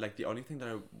that like the only thing that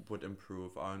I would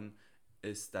improve on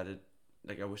is that it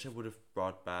like I wish I would have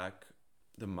brought back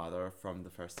the mother from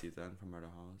the first season from Murder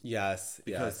House. Yes.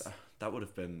 Because that would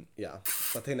have been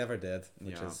but they never did,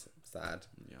 which is sad.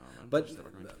 Yeah. But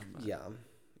yeah,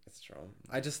 it's true.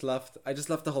 I just loved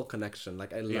the whole connection.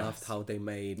 Like I loved how they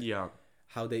made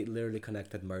how they literally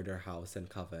connected Murder House and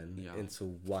Coven into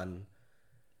one.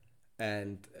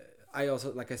 And I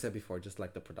also, like I said before, just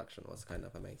like the production was kind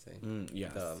of amazing.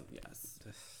 Yes.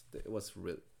 It was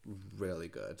really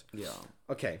good. Yeah.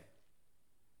 Okay.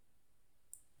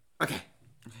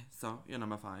 So your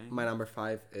number 5. My number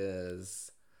 5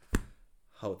 is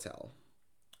Hotel.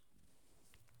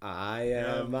 I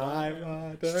am my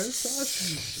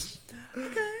mother's.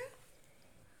 Okay.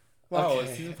 Wow,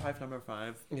 season 5, number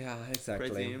 5. Yeah,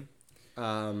 exactly.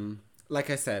 Crazy. Like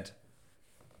I said,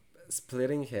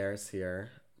 splitting hairs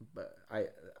here, but I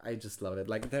just loved it.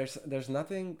 Like there's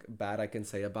nothing bad I can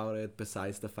say about it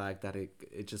besides the fact that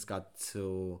it just got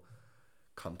too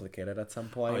complicated at some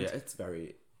point. Oh yeah, it's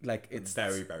very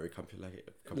very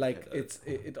complicated. Like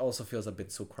it also feels a bit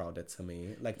too crowded to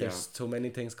me. Like there's too many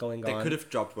things going on. They could have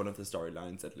dropped one of the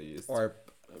storylines at least, or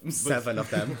 7 of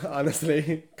them,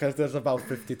 honestly, because there's about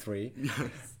 53. Yes.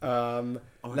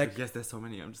 Like yes, there's so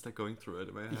many. I'm just like going through it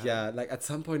in my head. Yeah, like at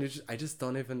some point I just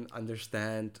don't even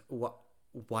understand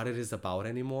what it is about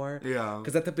anymore. Yeah.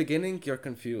 Because at the beginning you're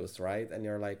confused, right? And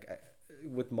you're like,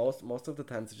 with most of the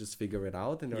times you just figure it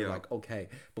out, and you're like, okay.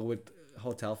 But with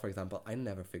Hotel, for example, I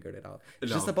never figured it out.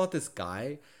 It's just about this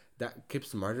guy that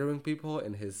keeps murdering people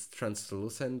in his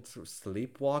translucent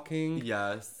sleepwalking.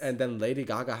 Yes. And then Lady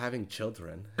Gaga having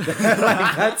children. Like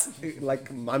that's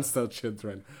like monster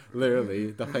children.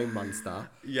 Literally, the fame monster.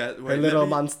 Yeah. Wait, little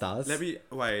monsters.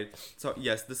 Wait. So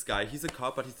yes, this guy, he's a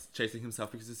cop, but he's chasing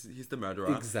himself because he's the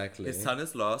murderer. Exactly. His son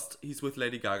is lost. He's with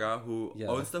Lady Gaga, who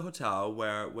owns the hotel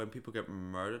where when people get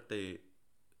murdered, they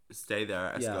stay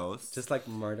there as ghosts. Just like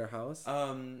Murder House.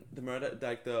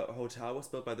 The hotel was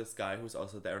built by this guy who's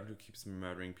also there and who keeps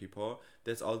murdering people.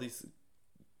 There's all these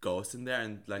ghosts in there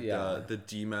and like the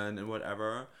demon and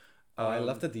whatever. I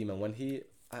love the demon when he.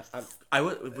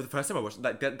 The first time I watched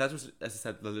that was, as I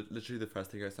said, literally the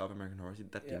first thing I saw of American Horror Story.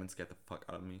 That demon scared the fuck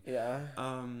out of me. Yeah.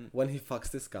 When he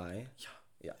fucks this guy.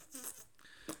 Yeah.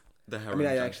 The heroin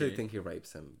I actually think he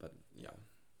rapes him, but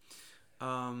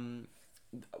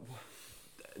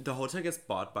the hotel gets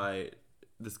bought by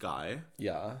this guy.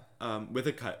 Yeah. With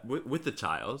the child. With the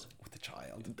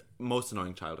child. Most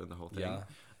annoying child in the whole thing. Yeah.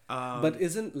 But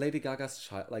isn't Lady Gaga's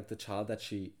child, like the child that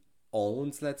she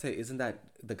owns, let's say, isn't that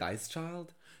the guy's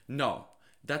child? No.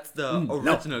 That's the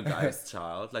original guy's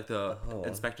child, like the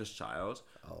inspector's child.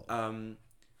 Oh.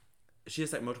 She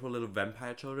has like multiple little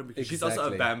vampire children because she's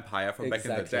also a vampire from back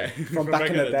in the day. From back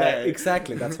in the day.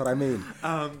 Exactly, that's what I mean.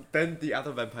 Then the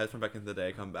other vampires from back in the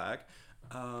day come back.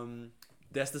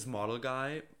 There's this model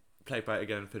guy played by,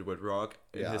 again, Fit Woodrock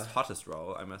in his hottest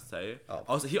role, I must say.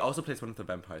 Oh. He also plays one of the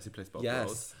vampires. He plays both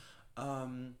roles.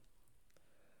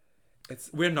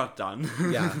 We're not done.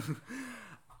 Yeah.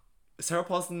 Sarah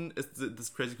Paulson is this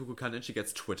crazy cuckoo cunt, and she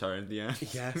gets Twitter in the end.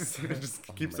 Yes. Just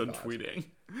keeps on tweeting.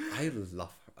 I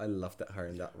love her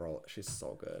in that role. She's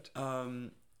so good.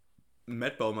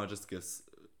 Matt Bomer just gives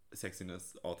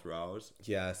sexiness all throughout.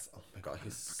 Yes. Oh my god,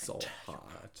 he's so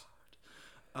hot.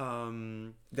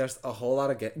 There's a whole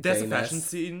lot of there's a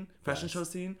fashion show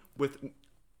scene with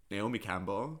Naomi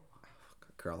Campbell.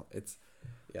 Girl, it's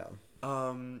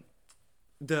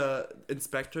the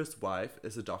inspector's wife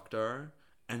is a doctor,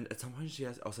 and at some point she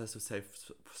also has to save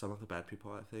some of the bad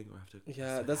people, I think, or have to.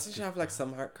 Yeah, doesn't she have like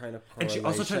some kind of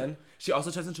correlation? And she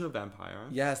also turns into a vampire.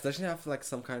 Yes, doesn't she have like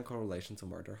some kind of correlation to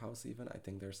Murder House? Even I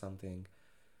think there's something.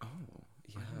 Oh.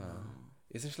 Yeah.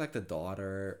 Isn't she like the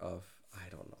daughter of? I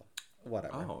don't know.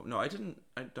 Whatever. Oh no, I don't.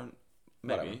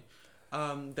 Maybe.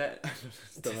 Whatever. That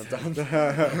still not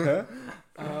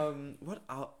done. What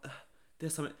else?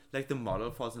 There's some like the model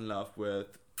falls in love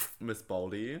with Miss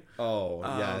Baldy. Oh,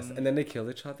 yes. And then they kill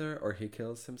each other, or he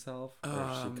kills himself,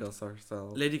 or she kills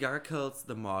herself. Lady Gaga kills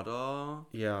the model.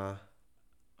 Yeah.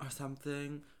 Or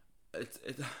something.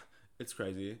 It's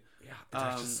crazy. Yeah,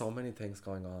 there's just so many things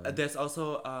going on. There's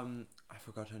also, I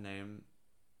forgot her name.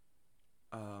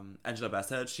 Angela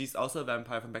Bassett. She's also a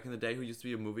vampire from back in the day who used to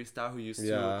be a movie star who used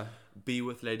to be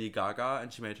with Lady Gaga,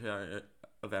 and she made her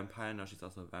a vampire. Now she's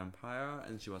also a vampire,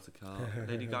 and she wants to kill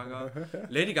Lady Gaga.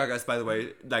 Lady Gaga is, by the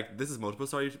way, like, this is multiple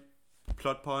story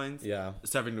plot points. Yeah.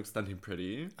 Serving looks stunning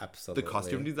pretty. Absolutely. The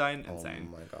costume design, insane.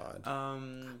 Oh my god. I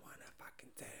wanna fucking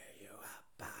tear you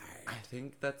apart. I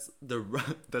think that's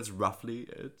roughly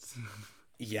it.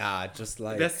 Yeah, just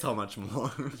like... There's so much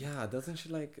more. Yeah, doesn't she,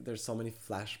 like... There's so many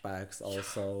flashbacks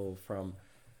also from,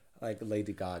 like,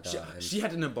 Lady Gaga. She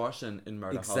had an abortion in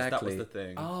Murder House. That was the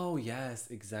thing. Oh, yes,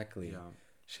 exactly. Yeah.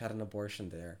 She had an abortion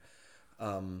there.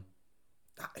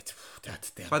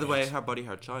 That's damn. By the way, her body,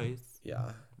 her choice.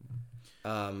 Yeah.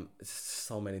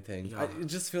 So many things. Yeah. It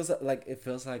just feels like... It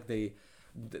feels like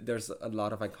there's a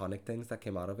lot of iconic things that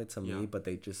came out of it to me, but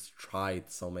they just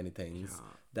tried so many things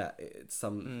that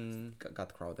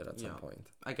got crowded at some point.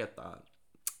 I get that.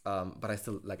 But I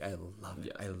still like, I love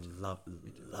it. I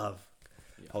love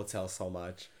Hotel so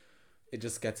much. It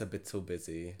just gets a bit too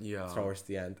busy towards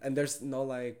the end, and there's no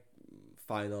like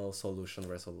final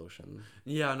resolution.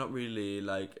 Yeah, not really.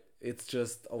 Like, it's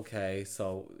just okay.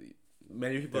 So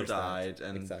many people died,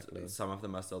 and some of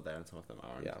them are still there, and some of them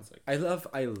aren't. Yeah, like...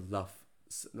 I love.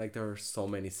 Like, there are so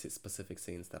many specific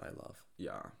scenes that I love.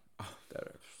 Yeah.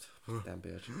 Damn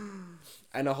bitch.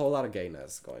 And a whole lot of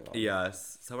gayness going on.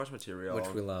 Yes. So much material. Which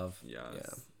we love.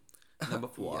 Yes. Yeah. Number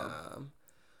 4. Yeah.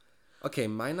 Okay,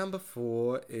 my number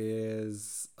 4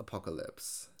 is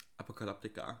Apocalypse.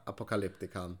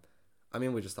 Apocalyptica. I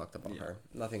mean, we just talked about her.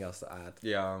 Nothing else to add.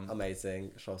 Yeah.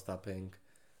 Amazing. Show-stopping.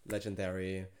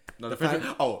 Legendary.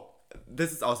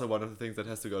 This is also one of the things that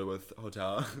has to go with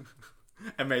Hotel.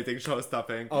 Amazing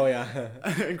show-stopping. Oh, yeah.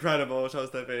 Incredible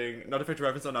show-stopping. Not afraid to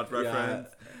reference or not reference.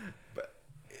 But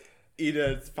eat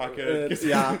it, fuck it.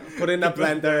 Yeah. Put it in a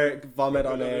blender, vomit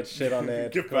on it, shit on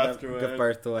it. Give birth to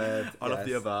it. All of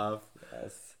the above.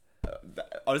 Yes.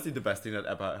 Honestly, the best thing that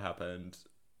ever happened.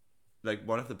 Like,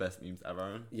 one of the best memes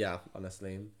ever. Yeah,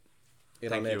 honestly. Eat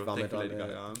Thank on you. it, vomit Thank you, on Lady it.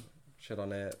 Gaga. Shit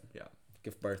on it. Yeah.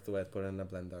 Give birth to it, put it in a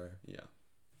blender. Yeah.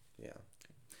 Yeah.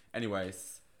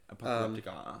 Anyways.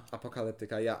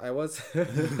 Apocalyptica, yeah. I was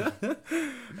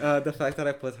the fact that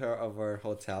I put her over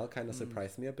Hotel kind of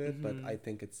surprised me a bit, but I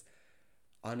think it's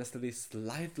honestly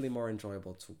slightly more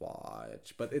enjoyable to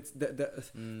watch. But it's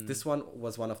this one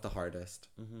was one of the hardest,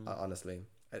 honestly.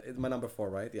 It's my number 4,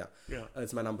 right? Yeah.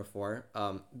 It's my number 4.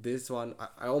 This one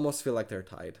I almost feel like they're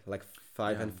tied, like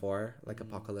 5 and 4, like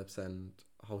Apocalypse and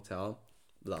Hotel.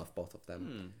 Love both of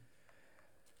them.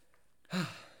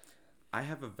 I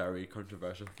have a very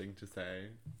controversial thing to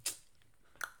say.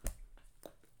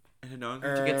 And I know I'm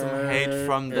going to get some hate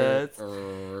from this.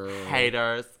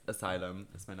 Haters. Asylum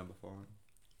is my number 4.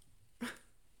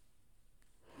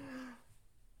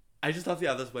 I just love the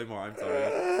others way more, I'm sorry.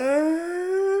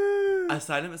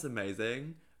 Asylum is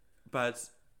amazing, but...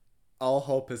 all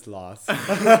hope is lost.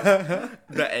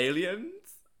 The aliens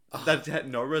that had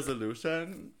no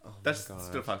resolution, that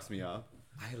still fucks me up.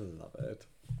 I love it.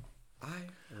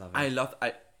 I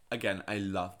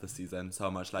love the season so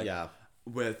much. Like,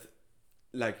 with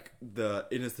like the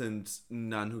innocent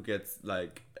nun who gets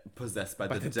like possessed by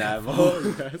the devil.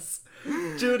 Yes.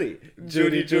 Judy,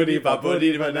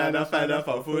 babudi, banana, fana,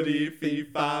 fafudi,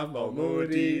 fifa,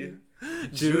 momudi.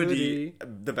 Judy,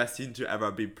 the best scene to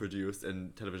ever be produced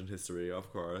in television history,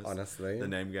 of course. Honestly. The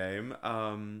name game.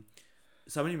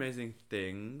 So many amazing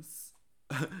things.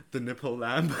 The nipple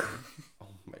lamp. Oh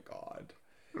my god.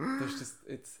 There's just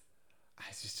it's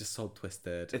just so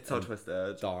twisted. It's so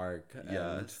twisted. Dark.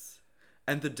 Yes.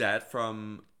 And the dad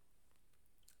from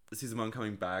season 1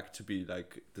 coming back to be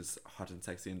like this hot and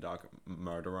sexy and dark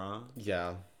murderer.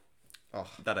 Yeah. Oh,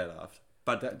 that I loved.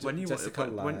 But when Jessica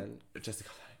Lange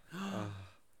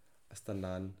as the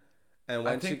nun. And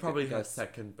when I think probably her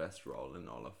second best role in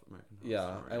all of American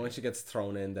Horror Story. And when she gets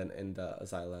thrown in the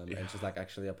asylum and she's like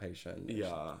actually a patient. She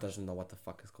doesn't know what the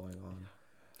fuck is going on.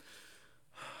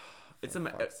 It's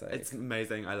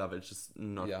amazing. I love it. It's just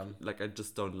not like I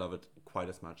just don't love it quite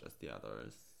as much as the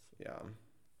others. Yeah.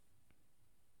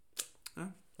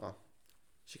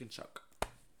 She can choke.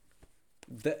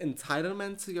 The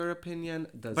entitlement to your opinion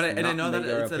does I know not that make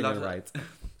your it's a lot opinion right.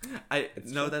 I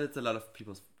know that it's a lot of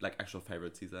people's like actual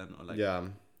favorite season or like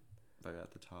very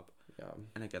at the top. Yeah.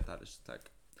 And I get that. It's just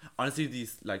like honestly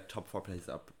these like top 4 places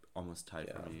are almost tied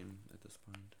for me at this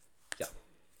point. Yeah.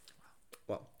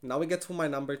 well, now we get to my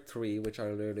number 3, which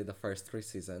are literally the first 3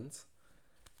 seasons.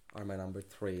 Are my number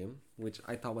 3, which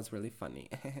I thought was really funny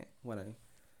when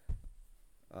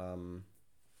I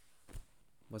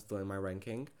was doing my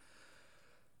ranking.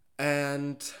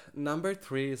 And number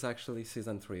 3 is actually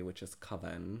season 3, which is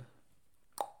Coven.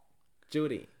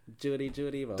 Judy.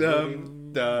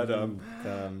 Dum, da, dum,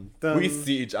 dum, dum. We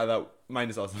see each other. Mine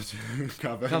is also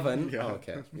Coven. Coven? Yeah. Oh,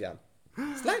 okay, yeah.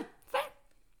 Slay.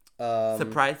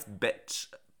 Surprise, bitch.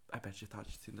 I bet you thought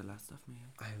you'd seen The Last of Me.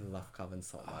 I love Coven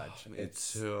so much. Me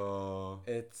too.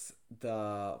 It's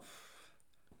the...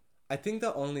 I think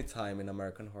the only time in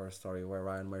American Horror Story where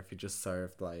Ryan Murphy just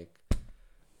served, like,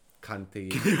 cunty,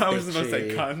 I was about to say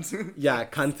cunt. Yeah,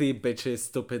 cunty, bitchy,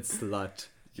 stupid slut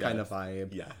kind of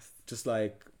vibe. Yes. Just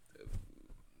like...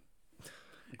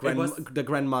 the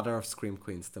grandmother of Scream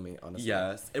Queens to me, honestly.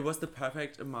 Yes. It was the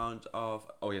perfect amount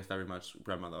of... Oh, yes, very much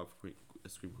grandmother of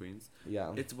Scream Queens.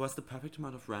 Yeah. It was the perfect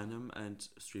amount of random and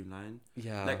streamlined.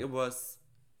 Yeah. Like, it was...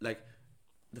 Like,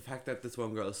 the fact that this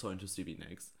one girl is so into Stevie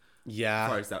Nicks. Yeah.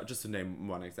 For example, just to name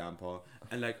one example.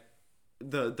 And, like,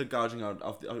 the gouging out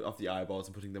of the eyeballs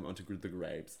and putting them onto the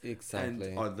grapes.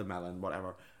 Exactly. Or the melon,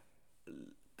 whatever.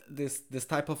 This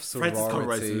type of sorority. Frances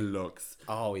Conroy's looks.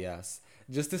 Oh, yes.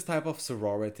 Just this type of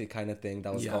sorority kind of thing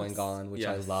that was going on, which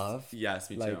I love. Yes,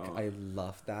 me too. Like, I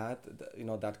love that. You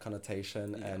know, that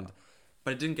connotation. Yeah. And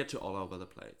but it didn't get you all over the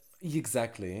place.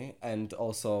 Exactly. And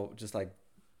also just like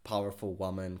powerful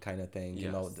woman kind of thing. Yes.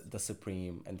 You know, the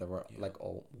supreme and like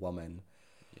all women.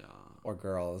 Yeah. Or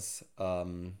girls.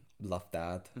 Love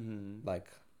that. Mm-hmm. Like,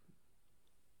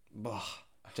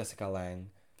 Jessica Lange.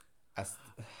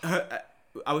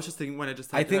 I was just thinking when I just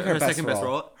said I think her second best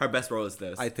role. Her best role is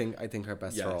this. I think her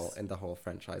best role in the whole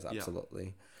franchise.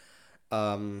 Absolutely.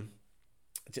 Yeah.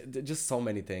 Just so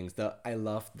many things. I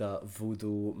love the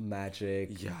voodoo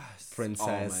magic. Yes.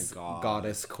 Princess,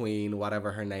 goddess, queen,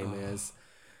 whatever her name is,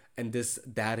 and this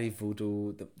daddy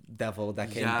voodoo, the devil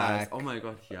that came back. Oh my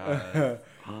god! Yeah.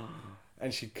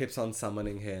 And she keeps on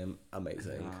summoning him.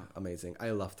 Amazing.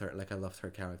 I loved her. Like I loved her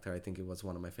character. I think it was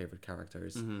one of my favorite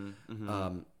characters. Mm-hmm,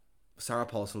 mm-hmm. Sarah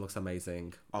Paulson looks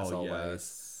amazing as always.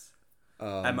 Yes.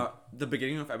 The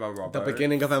beginning of Emma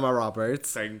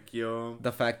Roberts. Thank you.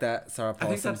 The fact that Sarah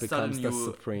Paulson becomes the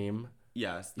supreme.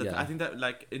 Yes. I think that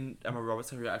like in Emma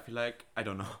Roberts' career, I feel like I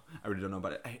don't know. I really don't know,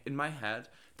 but in my head,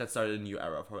 that started a new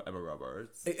era for Emma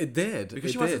Roberts. It did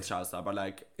because she was a child star, but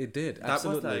like it did.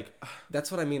 Absolutely. That was like that's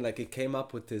what I mean. Like it came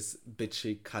up with this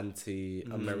bitchy, cunty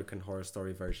American Horror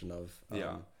Story version of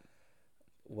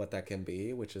what that can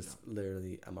be, which is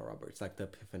literally Emma Roberts. Like the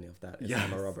epiphany of that is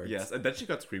Emma Roberts. Yes, and then she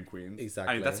got Scream Queen. Exactly.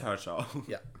 I mean, that's her show.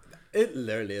 Yeah. It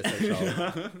literally is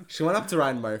her show. She went up to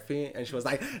Ryan Murphy and she was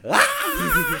like,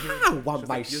 I want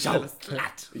my show.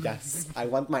 Yes, I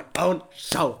want my own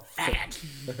show.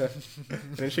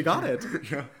 And she got it.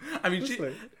 Yeah. I mean,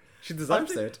 she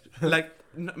deserves it. Like,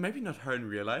 maybe not her in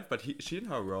real life, but she in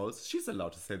her roles, she's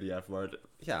allowed to say the F word.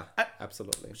 Yeah,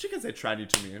 absolutely. She can say tranny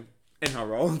to me in her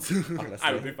roles. Honestly.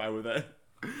 I would be fine with it.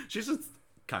 She's just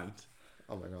can't.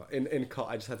 Oh my god! In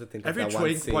I just had to think every of that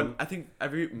one scene. I think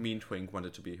every mean twink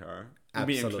wanted to be her.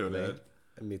 Absolutely. Me included.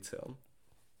 Me too.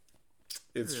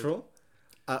 It's true.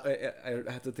 I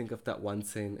had to think of that one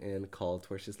scene in Cult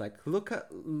where she's like,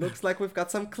 looks like we've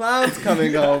got some clowns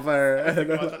coming over. And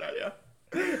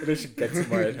then she gets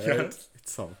murdered. Yes.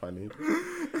 It's so funny.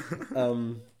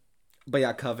 But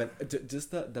yeah, Coven.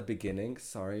 Just the beginning.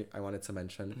 Sorry, I wanted to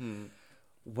mention.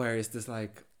 Where is this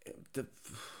like the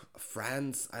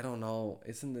France? I don't know.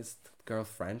 Isn't this girl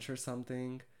French or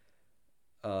something?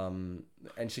 And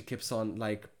she keeps on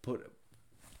like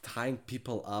tying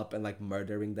people up and like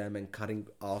murdering them and cutting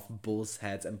off bulls'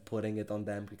 heads and putting it on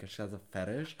them because she has a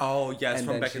fetish. Oh yes, and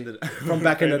from back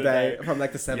in the day, from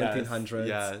like the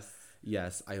 1700s.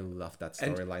 Yes, I love that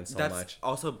storyline so much.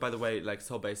 Also, by the way, like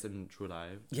so based in true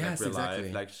life. Yes, like,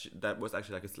 exactly. Life. Like that was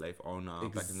actually like a slave owner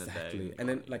back in the day. And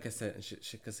then, like I said,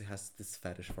 she because he has this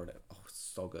fetish for that. Oh,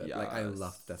 so good. Yes. Like I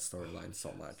love that storyline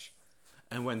so much.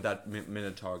 And when that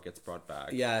Minotaur gets brought back.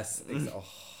 Yes.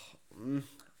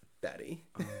 Daddy.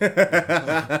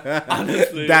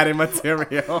 Honestly. Daddy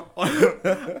material.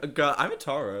 Girl, I'm a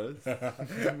Taurus.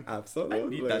 Absolutely. I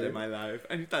need that in my life.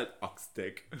 I need that ox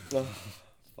dick.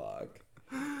 Fuck.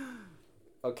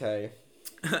 Okay.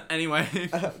 Anyway.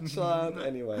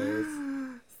 Anyways.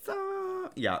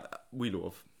 So, yeah, we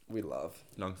love.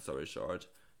 Long story short.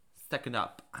 Second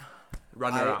up.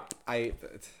 Runner up. I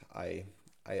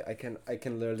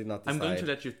can literally not decide. I'm going to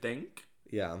let you think.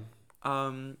 Yeah.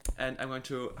 And I'm going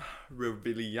to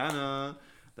reveal Yana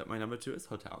that my number 2 is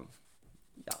Hotel.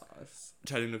 Yes.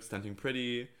 Channing looks stunning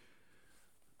pretty.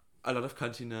 A lot of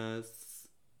cuntiness.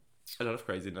 a lot of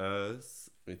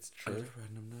craziness. It's true. A lot of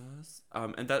randomness.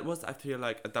 And that was, I feel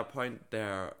like, at that point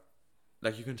there,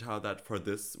 like, you can tell that for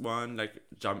this one, like,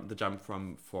 the jump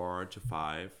from 4 to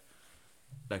 5,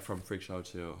 like, from Freak Show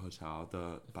to Hotel,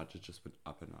 the budget just went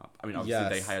up and up. I mean, obviously,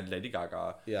 they hired Lady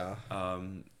Gaga. Yeah.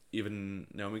 Even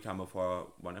Naomi Campbell for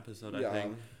one episode, I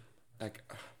think. Like,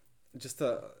 just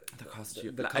the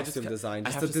costume, the costume design,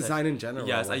 just the design in general.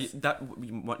 Yes, that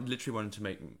literally wanted to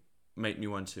made me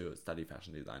want to study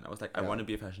fashion design. I was like, I want to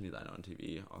be a fashion designer on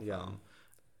TV or film.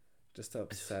 Just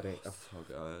upsetting. So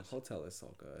good. Hotel is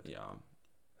so good. Yeah.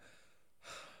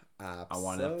 Absolutely. I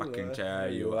want to fucking tear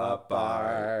you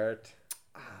apart.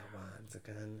 I want to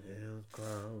continue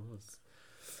close.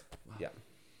 Wow. Yeah.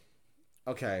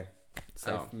 Okay.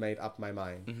 So I've made up my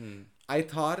mind. Mm-hmm. I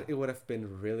thought it would have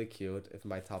been really cute if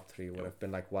my top 3 would have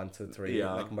been like 1, 2, 3,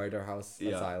 like Murder House,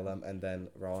 Asylum, and then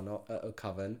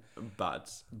Coven. But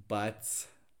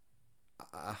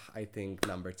I think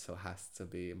number 2 has to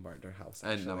be Murder House.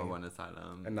 Actually. And number 1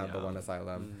 Asylum. And number 1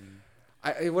 Asylum.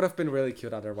 It would have been really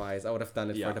cute otherwise. I would have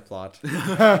done it for the plot. For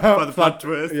the plot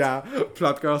twist. Yeah,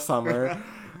 Plot Girl Summer.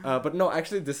 But no,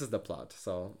 actually, this is the plot.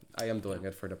 So I am doing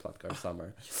it for the Plot Girl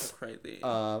Summer. You're so crazy.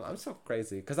 I'm so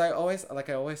crazy. Because I always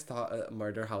thought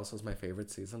Murder House was my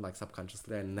favorite season. Like,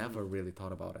 subconsciously, I never really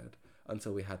thought about it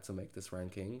until we had to make this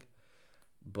ranking.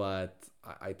 But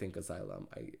I think Asylum,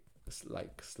 I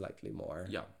like slightly more.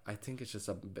 Yeah. I think it's just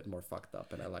a bit more fucked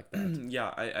up, and I like that.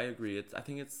 Yeah, I agree. I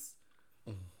think it's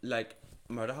like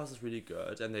Murder House is really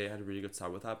good, and they had a really good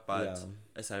start with that. But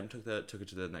Asylum took it to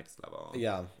the next level.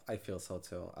 Yeah, I feel so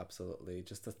too. Absolutely,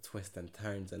 just the twists and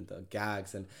turns and the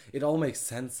gags, and it all makes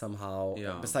sense somehow.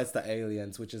 Yeah. Besides the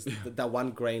aliens, which is that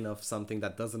one grain of something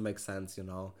that doesn't make sense, you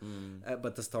know.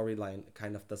 But the storyline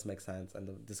kind of does make sense, and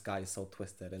this guy is so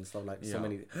twisted and so so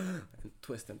many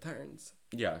twists and turns.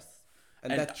 Yes.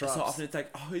 And that drops. So often it's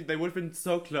like, oh, they would have been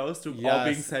so close to all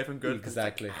being safe and good.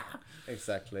 Exactly.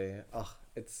 Exactly. Oh,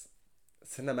 it's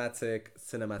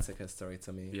cinematic history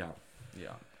to me. Yeah.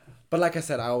 But like I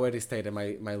said, I already stated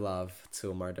my love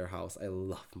to Murder House. I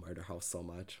love Murder House so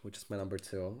much, which is my number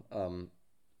 2.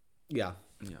 Yeah.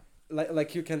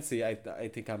 Like you can see, I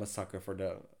think I'm a sucker for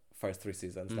the first 3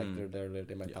 seasons. Like they're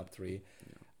literally my top 3.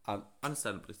 Yeah.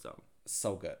 Understandably so.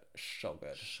 So good.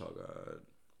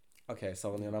 Okay,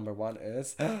 so your number 1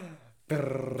 is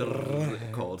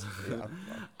Cold.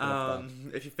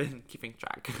 If you've been keeping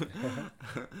track.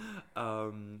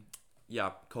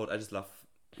 Cold. I just love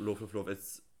Love.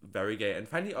 It's very gay, and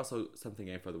finally also something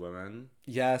gay for the women.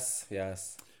 Yes.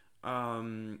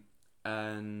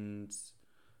 And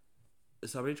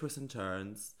so many twists and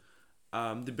turns.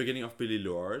 The beginning of Billy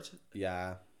Lord.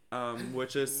 Yeah.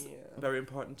 Which is very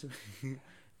important to me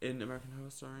in American Horror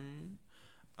Story.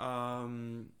 I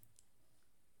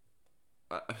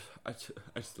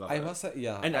just love it.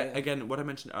 And again, what I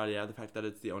mentioned earlier, the fact that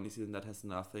it's the only season that has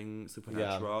nothing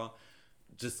supernatural,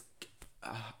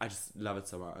 I just love it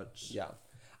so much. Yeah,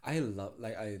 I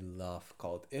love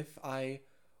Cold. If I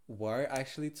were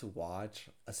actually to watch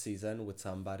a season with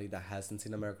somebody that hasn't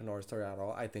seen American Horror Story at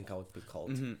all, I think I would be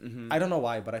Cold. I don't know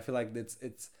why, but I feel like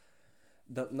it's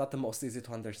not the most easy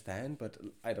to understand, but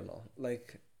I don't know.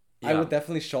 Like, I would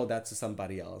definitely show that to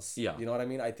somebody else. Yeah, you know what I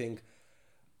mean? I think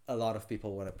a lot of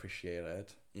people would appreciate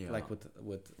it. Yeah. Like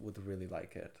would really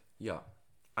like it. Yeah,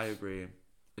 I agree.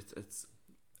 It's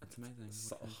amazing.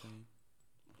 So,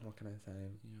 what can I say?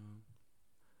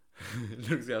 Yeah.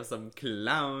 Looks like some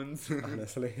clowns.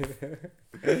 Honestly.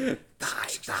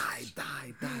 Die.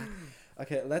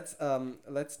 Okay,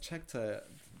 let's check the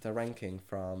ranking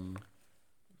from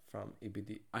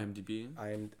IMDb.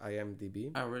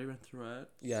 IMDb. I already went through it.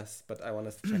 Yes, but I want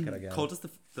us to check it again. Cold is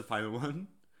the final one.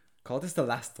 Cold is the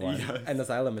last one, and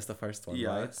Asylum is the first one,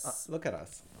 right? Look at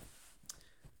us.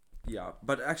 Yeah,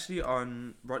 but actually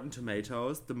on Rotten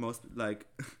Tomatoes, the most,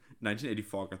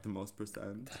 1984 got the most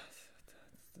percent.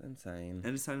 That's insane.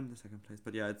 And Asylum in the second place,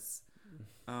 but yeah, it's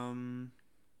from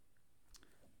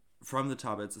the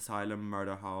top, it's Asylum,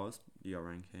 Murder House, your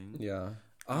ranking. Yeah.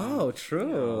 Oh,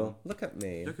 true. Yeah. Look at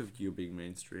me. Look at you being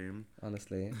mainstream.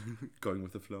 Honestly. Going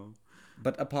with the flow.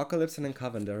 But Apocalypse and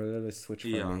Coven, they're really switch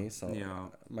for me. So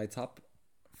my top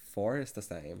 4 is the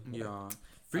same. Yeah.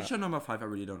 Freak Show number 5, I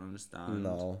really don't understand.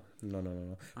 No.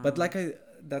 But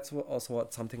that's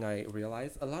something I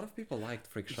realized. A lot of people liked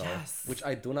Freak Show, which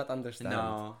I do not understand.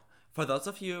 No. For those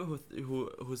of you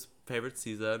whose favorite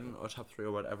season or top 3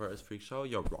 or whatever is Freak Show,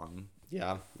 you're wrong.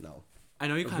 Yeah, no. I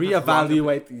know you can't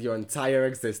reevaluate your entire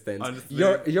existence. Honestly.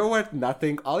 You're worth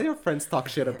nothing. All your friends talk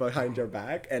shit behind your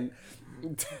back, and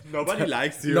nobody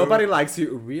likes you. Nobody likes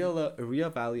you.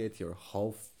 Reevaluate your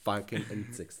whole fucking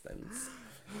existence.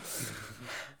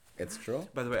 It's true.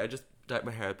 By the way, I just dyed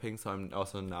my hair pink, so I'm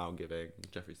also now giving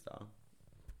Jeffree Star.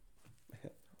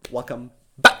 Welcome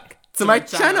back to my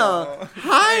channel.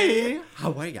 Hi.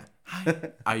 How are ya?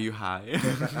 Hi. Are you high?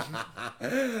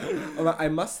 I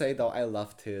must say though, I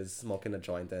loved his smoking a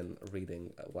joint and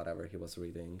reading whatever he was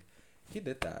reading. He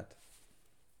did that.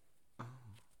 Oh,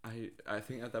 I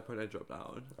think at that point I dropped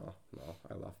out. Oh no,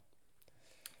 I love.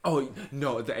 Oh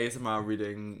no, the ASMR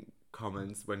reading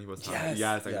comments when he was talking.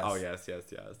 Yes, like, yes. Oh yes,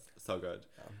 so good.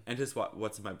 Yeah. And his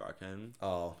what's in my Birkin?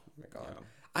 Oh my god. Yeah.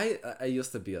 I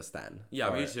used to be a stan. Yeah,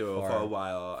 me too. For a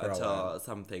while until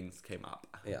some things came up.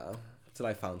 Yeah, until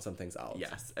I found some things out.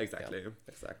 Yes, exactly. Yeah,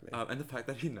 exactly. And the fact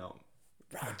that he know.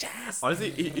 Rogers. Honestly,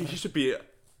 he should be.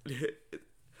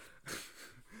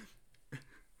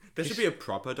 There should be a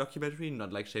proper documentary,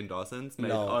 not like Shane Dawson's,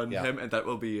 made on him, and that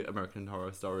will be American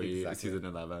Horror Story season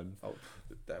 11. Oh,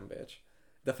 damn bitch!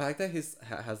 The fact that he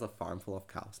has a farm full of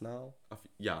cows now.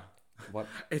 Yeah. What?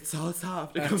 It's so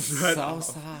soft. It's so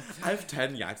soft. I have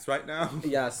 10 yaks right now.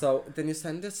 Yeah. So then you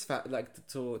send this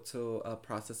to a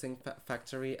processing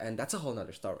factory, and that's a whole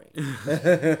nother story.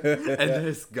 And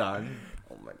his gun.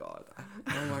 Oh my god!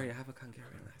 Don't worry, I have a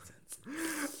Hungarian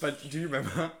accent. But do you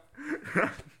remember?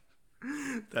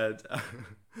 That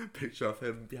picture of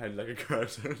him behind like a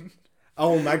curtain.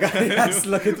 Oh my god, yes,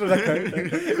 looking through the curtain.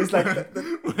 It's like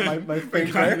my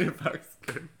finger.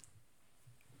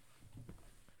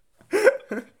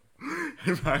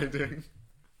 I'm hiding.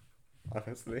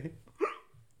 Honestly.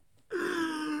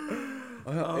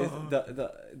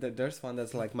 There's one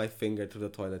that's like my finger to the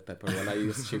toilet paper when I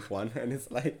use cheap one, and it's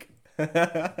like.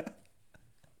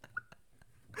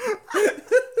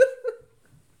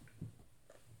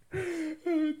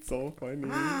 It's so funny.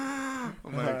 Oh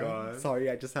my god. Sorry,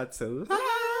 I just had to.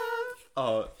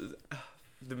 Oh,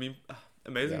 the meme,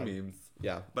 amazing memes.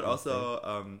 Yeah. But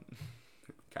also,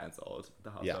 cancelled.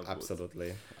 The house. Yeah,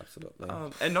 absolutely.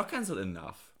 And not cancelled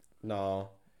enough. No,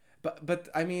 but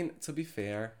I mean, to be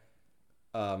fair,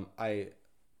 I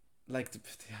like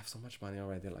they have so much money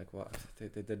already. Like what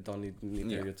they don't need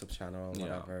their YouTube channel or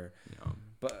whatever. Yeah.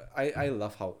 But I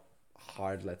love how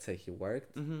hard, let's say, he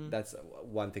worked. Mm-hmm. That's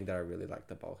one thing that I really liked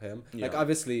about him. Yeah. Like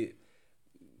obviously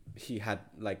he had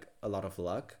like a lot of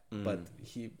luck, but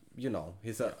he,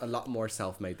 he's a lot more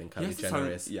self-made than Kylie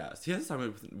Jenner is. Yes, he has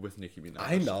time with Nicki Minaj.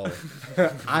 I know.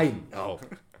 I know.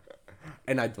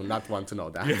 And I do not want to know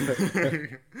that.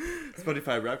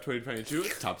 Spotify Rap 2022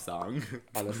 top song.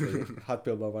 Honestly, Hot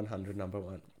Billboard 100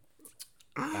 #1.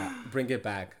 Bring it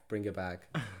back.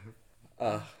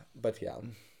 But yeah.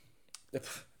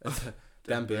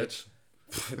 Damn bitch.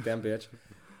 Damn bitch.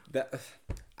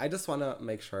 I just want to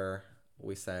make sure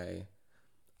we say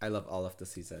I love all of the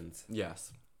seasons.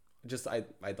 Yes. Just I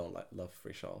don't love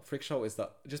Freak Show. Freak Show is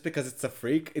just because it's a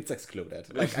freak, it's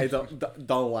excluded. Like I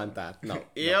don't want that. No.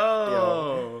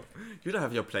 Yo. You don't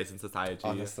have your place in society.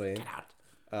 Honestly. Get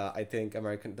out. I think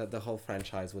the whole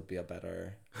franchise would be a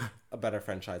better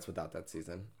franchise without that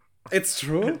season. It's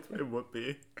true. It would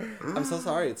be. I'm so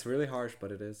sorry. It's really harsh,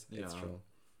 but it is. Yeah. It's true.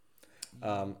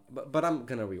 But I'm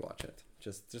gonna rewatch it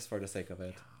just for the sake of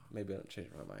it. Maybe I'll change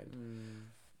my mind.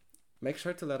 Make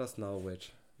sure to let us know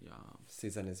which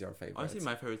season is your favorite. Honestly,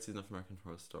 my favorite season of American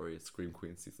Horror Story is Scream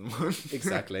Queen season 1.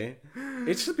 Exactly.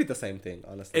 It should be the same thing,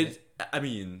 honestly.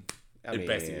 It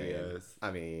basically is. I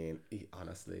mean,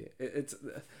 honestly, it's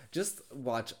just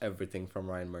watch everything from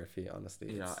Ryan Murphy.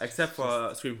 Honestly, except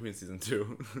for Scream Queen season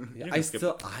 2.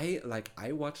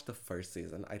 I watched the first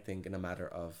season. I think in a matter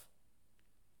of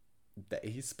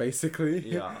days, basically.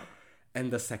 Yeah.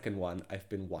 And the second one I've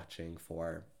been watching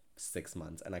for 6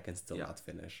 months, and I can still not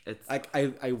finish. It's like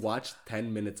I watch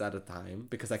 10 minutes at a time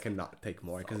because I cannot take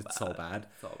more because it's so bad.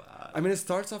 So bad. I mean, it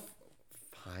starts off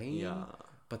fine. Yeah.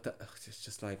 But it's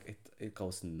just like it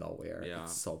goes nowhere. Yeah.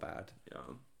 It's so bad.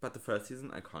 Yeah. But the first season,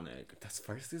 iconic. This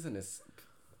first season is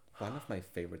one of my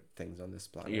favorite things on this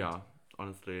planet. Yeah,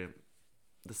 honestly.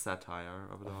 The satire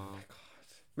of it all. Oh my god.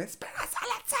 Miss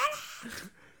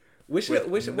With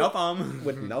no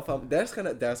thumb. There's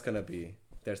gonna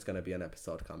be an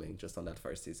episode coming just on that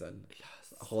first season.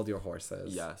 Yes. Hold your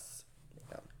horses. Yes.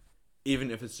 Yeah.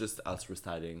 Even if it's just us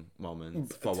reciting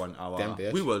moments for 1 hour,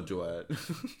 we will do it.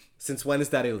 Since when is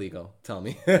that illegal? Tell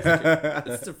me.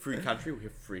 It's a free country. We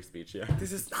have free speech here.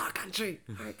 This is our country.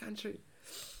 Our country.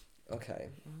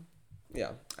 Okay.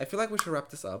 Yeah. I feel like we should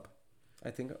wrap this up. I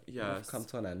think we've come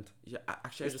to an end. Yeah.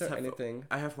 Actually,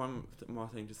 I have one more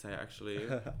thing to say. Actually,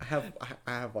 I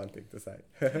have one thing to say.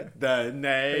 The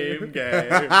name game.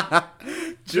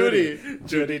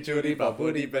 Judy,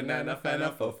 babudi, banana,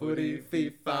 fana, fofudi,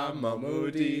 fifa,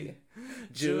 mamudi.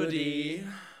 Judy.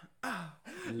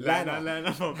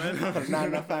 Lana, Momena.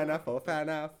 Nana, Fana,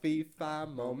 Fofana,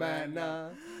 FIFA,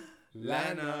 Momena.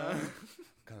 Lana.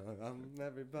 Come on,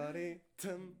 everybody.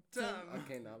 Tum, tum.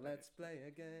 Okay, now let's play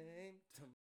a game. Tum.